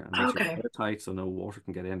together and make sure Okay. they're tight so no water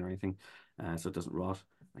can get in or anything. so it doesn't rot.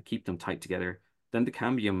 I keep them tight together. Then the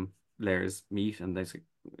cambium layers meet and they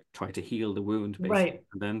try to heal the wound, basically. Right.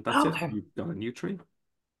 And then that's it. Okay. You've got a new tree.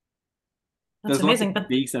 That's There's lots of amazing. But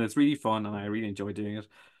techniques and it's really fun and I really enjoy doing it.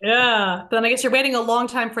 yeah, then I guess you're waiting a long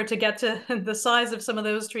time for it to get to the size of some of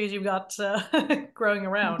those trees you've got growing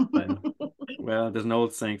around. But Yeah. Well, there's an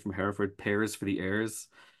old saying from Hereford, Pear is for the heirs.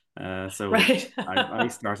 So right. I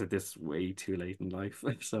started this way too late in life.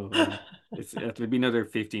 So it'll be another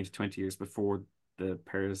 15 to 20 years before the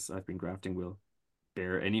pears I've been grafting will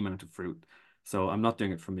bear any amount of fruit. So I'm not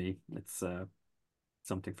doing it for me. It's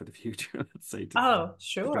something for the future, let's say, Oh, to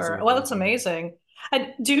sure. preserve Well, them. that's amazing.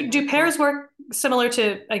 And do pears work similar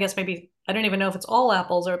to, I guess maybe I don't even know if it's all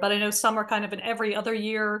apples or, but I know some are kind of an every other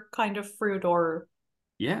year kind of fruit or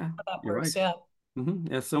Yeah, how that you're works. right. Yeah.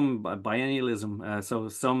 Yeah, some biennialism. So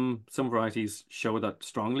some varieties show that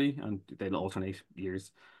strongly, and they'll alternate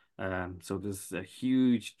years. So there's a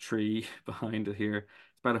huge tree behind it here.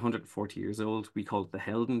 It's about 140 years old. We call it the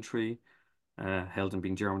Helden tree. Helden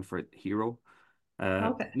being German for hero.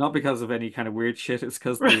 Okay. Not because of any kind of weird shit. It's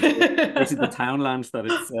because basically the townland that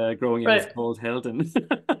it's growing in is Right. called Helden.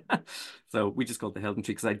 So we just call it the Helden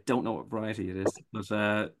tree because I don't know what variety it is,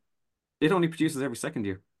 but it only produces every second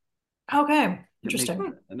year. Okay. It makes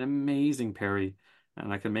Interesting. an amazing perry,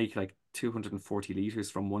 and I can make like 240 liters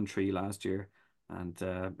from one tree last year, and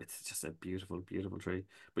it's just a beautiful, beautiful tree.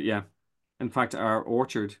 But yeah, in fact, our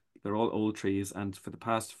orchard, they're all old trees, and for the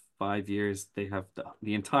past 5 years, they have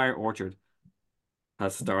the entire orchard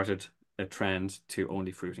has started a trend to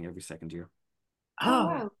only fruiting every second year. Oh Oh,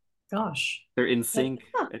 wow. gosh. They're in sync.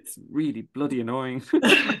 Huh. It's really bloody annoying, but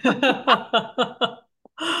it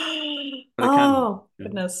can. Oh,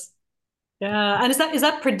 goodness. Yeah. And is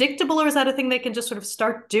that predictable or is that a thing they can just sort of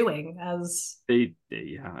start doing as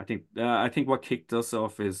Yeah, I think what kicked us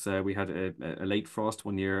off is we had a late frost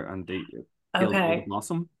one year and they killed all the okay.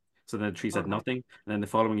 blossom. So then the trees had Okay. nothing. And then the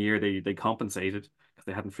following year they compensated because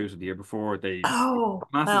they hadn't fruited the year before. They Oh,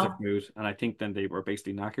 masses of well. fruit, and I think then they were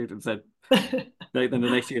basically knackered and said then the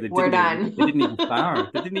next year We're done. they didn't even flower,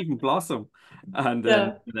 they didn't even blossom,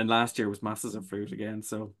 Yeah. and then last year was masses of fruit again.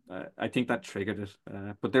 So I think that triggered it.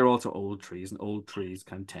 But they're also old trees, and old trees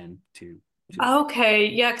can tend to affect. Okay,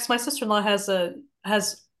 yeah, because my sister-in-law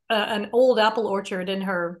an old apple orchard in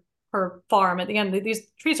her farm. At the end, these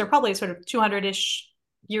trees are probably sort of 200-ish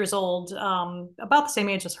years old, about the same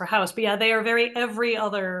age as her house. But yeah, they are very every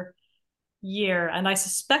other year, and I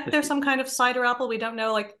suspect there's some kind of cider apple. We don't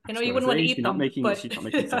know. Like, I was you going to wouldn't want to say eat them, but she's not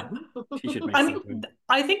making yeah. cider. She should make I cider. mean,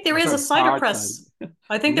 I think there Oh, is a sorry, cider hard cider. press.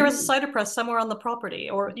 I think there is a Ooh. cider press somewhere on the property,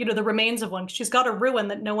 or the remains of one. She's got a ruin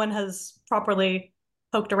that no one has properly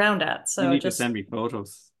poked around at. You So need to just send me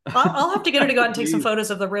photos. I'll have to get her to go out and take some Please.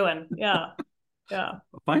 photos of the ruin. Yeah. Yeah.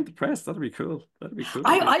 Find the press. That'd be cool. That'd be cool to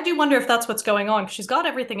I, do. I do wonder if that's what's going on. She's got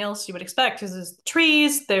everything else you would expect. There's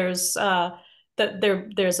trees, there's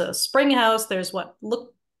there's a spring house, there's what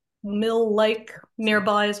look mill like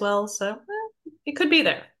nearby as well. So it could be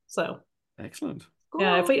there. So Excellent.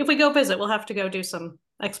 yeah, if Cool. we go visit, we'll have to go do some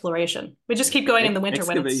exploration. We just keep going in the winter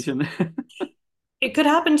when Excavation. it could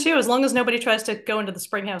happen too, as long as nobody tries to go into the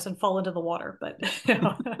spring house and fall into the water. But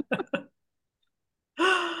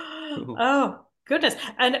Cool. oh goodness,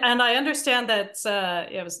 and I understand that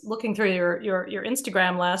I was looking through your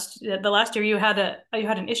Instagram the last year you had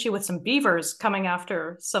an issue with some beavers coming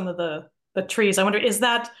after some of the trees. I wonder, is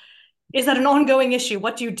that an ongoing issue?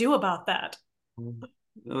 What do you do about that?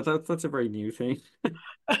 No, that's a very new thing.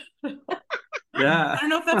 I Yeah. don't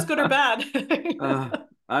know if that's good or bad. Uh,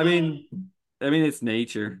 I mean, it's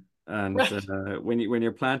nature, and Right. when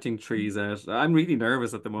you're planting trees out, I'm really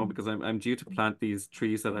nervous at the moment because I'm due to plant these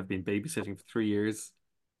trees that I've been babysitting for 3 years.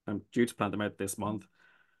 I'm due to plant them out this month,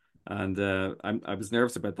 and I was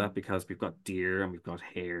nervous about that because we've got deer and we've got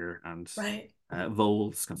hare and Right.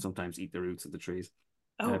 voles can sometimes eat the roots of the trees.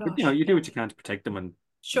 Oh But gosh. you do Yeah. what you can to protect them and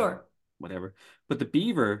Sure. whatever. But the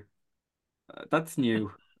beaver, that's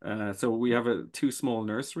new. So we have two small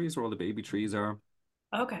nurseries where all the baby trees are,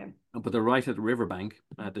 Okay. but they're right at the riverbank,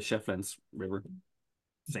 at the Shefflins River,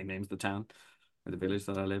 same name as the town or the village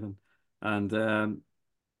that I live in. And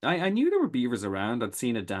I knew there were beavers around. I'd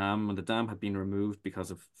seen a dam, and the dam had been removed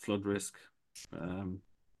because of flood risk. Um,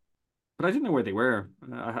 but I didn't know where they were.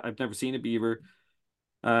 I've never seen a beaver.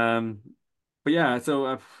 Um, but yeah,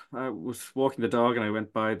 so I was walking the dog, and I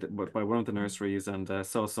went by one of the nurseries and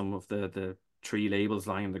saw some of the tree labels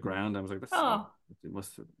lying on the ground. I was like, "That's Oh.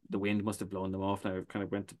 the wind must have blown them off." And I kind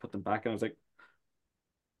of went to put them back, and I was like,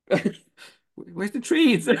 "Where's the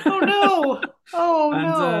trees?" Oh no. Oh And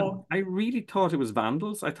no. I really thought it was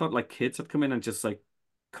vandals. I thought like kids had come in and just like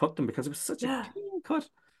cut them because it was such a Yeah. clean cut.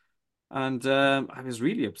 And I was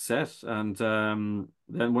really upset. And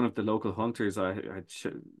then one of the local hunters, I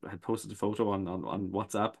had posted a photo on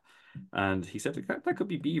WhatsApp, and he said that could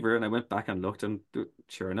be beaver. And I went back and looked, and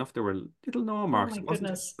sure enough, there were little gnaw Oh marks. my It wasn't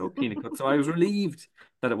goodness. so keen a cut. So I was relieved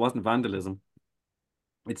that it wasn't vandalism.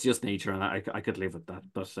 It's just nature, and I could live with that.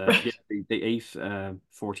 But yeah, they ate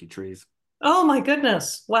 40 trees. Oh my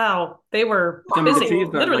goodness. Wow. They were I mean, the busy, trees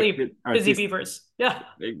Wow. are like literally busy beavers. Yeah.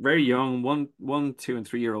 they're very young, 2 and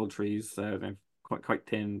 3 year old trees. They've quite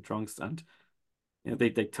thin trunks, and they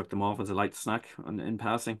took them off as a light snack in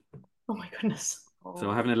passing. Oh my goodness. So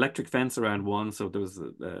I have an electric fence around one. So there was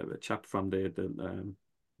a chap from the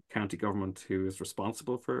county government who is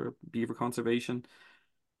responsible for beaver conservation.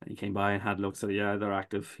 And he came by and had a look. So yeah, they're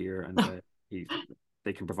active here, and he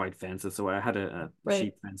they can provide fences. So I had a Right.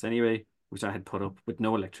 sheep fence anyway, which I had put up with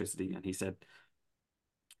no electricity, and he said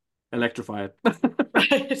electrify it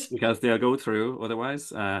Right. because they'll go through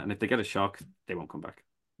otherwise, and if they get a shock, they won't come back.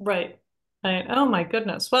 Right. Right. Oh my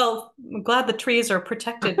goodness. Well, I'm glad the trees are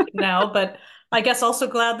protected now, but I guess also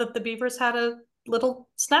glad that the beavers had a little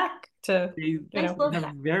snack to, They you Nice know. little have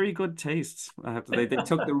snack. very good taste. I have to say, they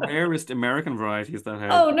took the rarest American varieties that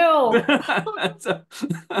Oh no. had. So-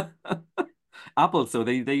 apples. So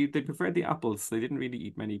they preferred the apples. They didn't really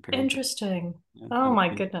eat many pears. Interesting. Yeah, Oh my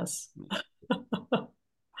goodness.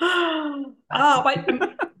 Oh,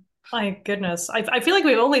 my goodness. I feel like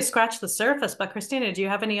we've only scratched the surface, but Christina, do you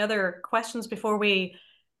have any other questions before we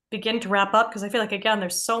begin to wrap up? Because I feel like, again,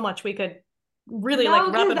 there's so much we could really No,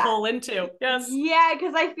 like rabbit hole into. Yes. yeah,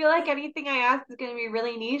 because I feel like anything I ask is going to be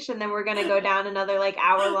really niche, and then we're going to go down another like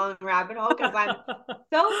hour-long rabbit hole because I'm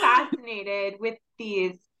so fascinated with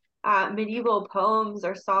these medieval poems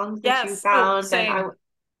or songs that you Yes. Oh, found, and same.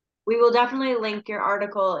 we will definitely link your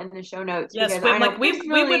article in the show notes Yes, because we, I know like we would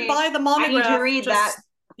personally buy the I need to monograph. read that. Just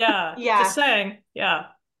yeah, Yeah, just saying. Yeah.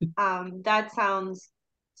 that sounds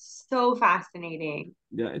so fascinating.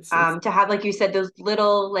 Yeah, it's To have, like you said, those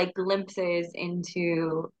little like glimpses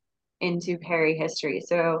into Perry history.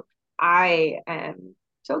 So I am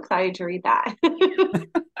so excited to read that.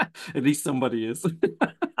 at least somebody is.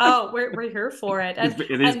 Oh, we're here for it.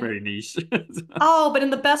 It is And very niche. oh, but in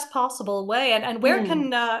the best possible way. And where Hmm.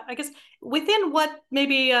 can I guess within what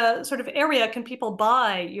maybe sort of area can people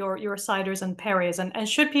buy your ciders and perries? And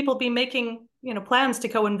should people be making, plans to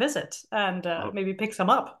go and visit and Oh, maybe pick some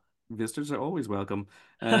up? visitors are always welcome.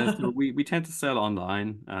 So we tend to sell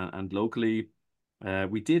online and locally.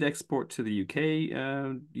 We did export to the UK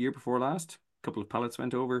the year before last. A couple of pallets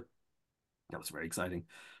went over. That was very exciting.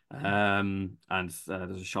 And there's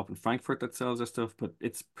a shop in Frankfurt that sells our stuff, but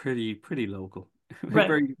it's pretty local. Right.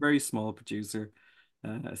 Very very small producer,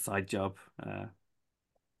 a side job.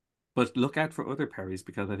 But look out for other Perrys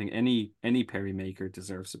because I think any Perry maker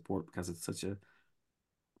deserves support because it's such a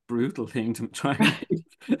brutal thing to try and make.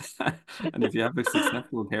 And if you have a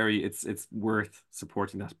successful Perry, it's worth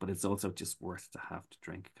supporting that, but it's also just worth to have to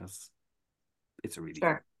drink because it's a really good.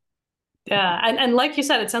 Sure. Yeah, and like you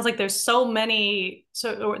said, it sounds like there's so many,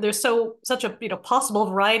 or there's such a possible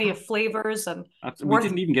variety of flavors and We worth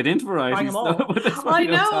didn't even get into trying them varieties, though, all. but that's I probably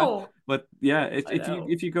enough time. know. But yeah, I know.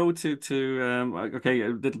 if you go to okay, a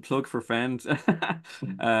little plug for friend,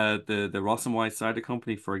 the Ross and White Cider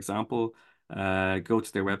Company, for example, go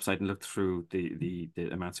to their website and look through the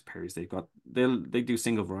amounts of perries they've got. They do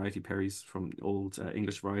single variety perries from old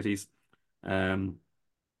English varieties.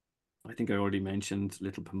 I think I already mentioned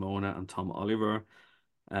Little Pomona and Tom Oliver,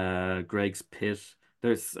 Greg's Pit.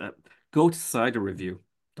 There's go to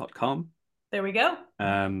ciderreview.com. There we go.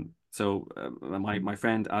 So my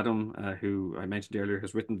friend Adam, who I mentioned earlier,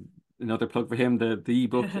 has written another plug for him, the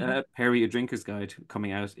ebook Perry, A Drinker's Guide,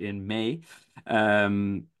 coming out in May.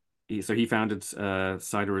 He founded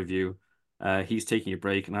Cider Review. He's taking a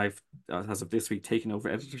break, and I've, as of this week, taken over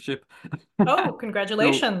editorship. Oh, So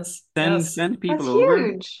congratulations. Yes. send people That's over,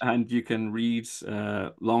 huge. and you can read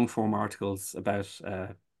long form articles about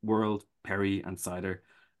World, Perry, and cider.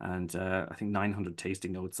 And I think 900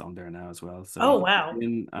 tasting notes on there now as well. So Oh, you can wow. get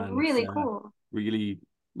in and Really cool.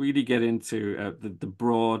 really get into the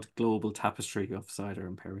broad global tapestry of cider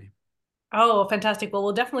and Perry. Oh, fantastic. Well,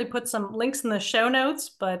 we'll definitely put some links in the show notes,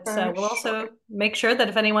 but For we'll also sure. make sure that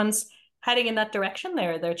if anyone's heading in that direction,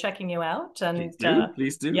 they're checking you out. And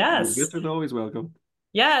Please do. yes. Visitors are always welcome.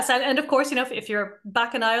 Yes, and of course, if you're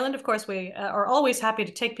back in Ireland, of course, we are always happy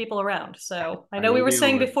to take people around. So I I know we will were be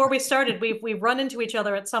saying over. before we started, we've run into each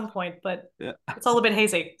other at some point, but Yeah, it's all a bit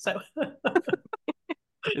hazy. So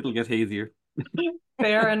it'll get hazier.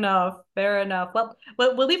 fair enough, fair enough. Well,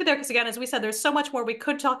 we'll leave it there because again, as we said, there's so much more we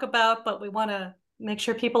could talk about, but we want to make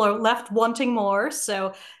sure people are left wanting more.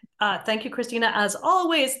 So Thank you, Christina. As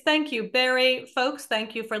always, thank you, Barry. Folks,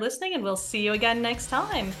 thank you for listening, and we'll see you again next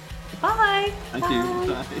time. Bye. Thank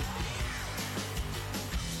you. Bye.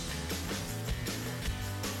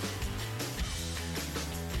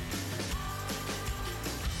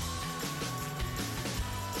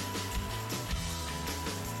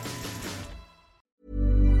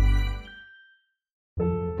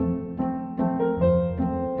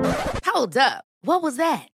 Hold up. What was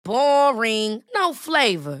that? Boring. No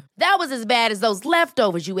flavor. That was as bad as those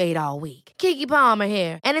leftovers you ate all week. Keke Palmer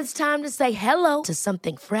here, and it's time to say hello to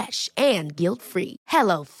something fresh and guilt-free.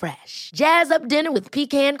 Hello Fresh. Jazz up dinner with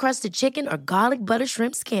pecan-crusted chicken or garlic butter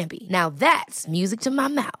shrimp scampi. Now that's music to my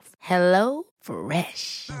mouth. Hello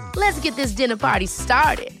Fresh. Let's get this dinner party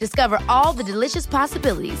started. Discover all the delicious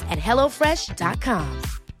possibilities at hellofresh.com.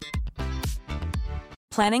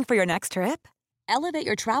 Planning for your next trip? Elevate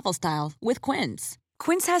your travel style with Quince.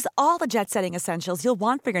 Quince has all the jet-setting essentials you'll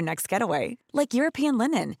want for your next getaway, like European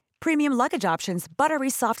linen, premium luggage options, buttery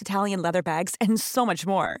soft Italian leather bags, and so much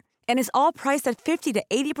more. And is all priced at 50 to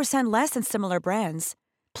 80% less than similar brands.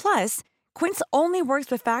 Plus, Quince only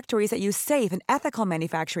works with factories that use safe and ethical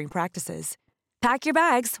manufacturing practices. Pack your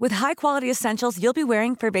bags with high-quality essentials you'll be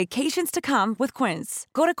wearing for vacations to come with Quince.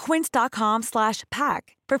 Go to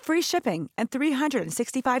quince.com/pack for free shipping and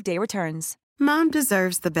 365-day returns. Mom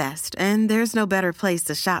deserves the best, and there's no better place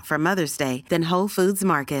to shop for Mother's Day than Whole Foods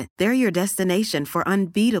Market. They're your destination for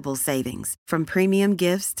unbeatable savings, from premium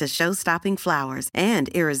gifts to show-stopping flowers and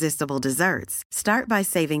irresistible desserts. Start by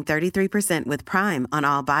saving 33% with Prime on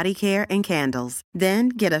all body care and candles. Then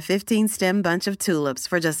get a 15-stem bunch of tulips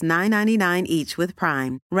for just $9.99 each with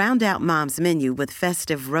Prime. Round out Mom's menu with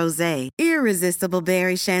festive rosé, irresistible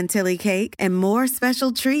berry chantilly cake, and more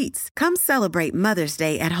special treats. Come celebrate Mother's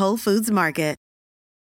Day at Whole Foods Market.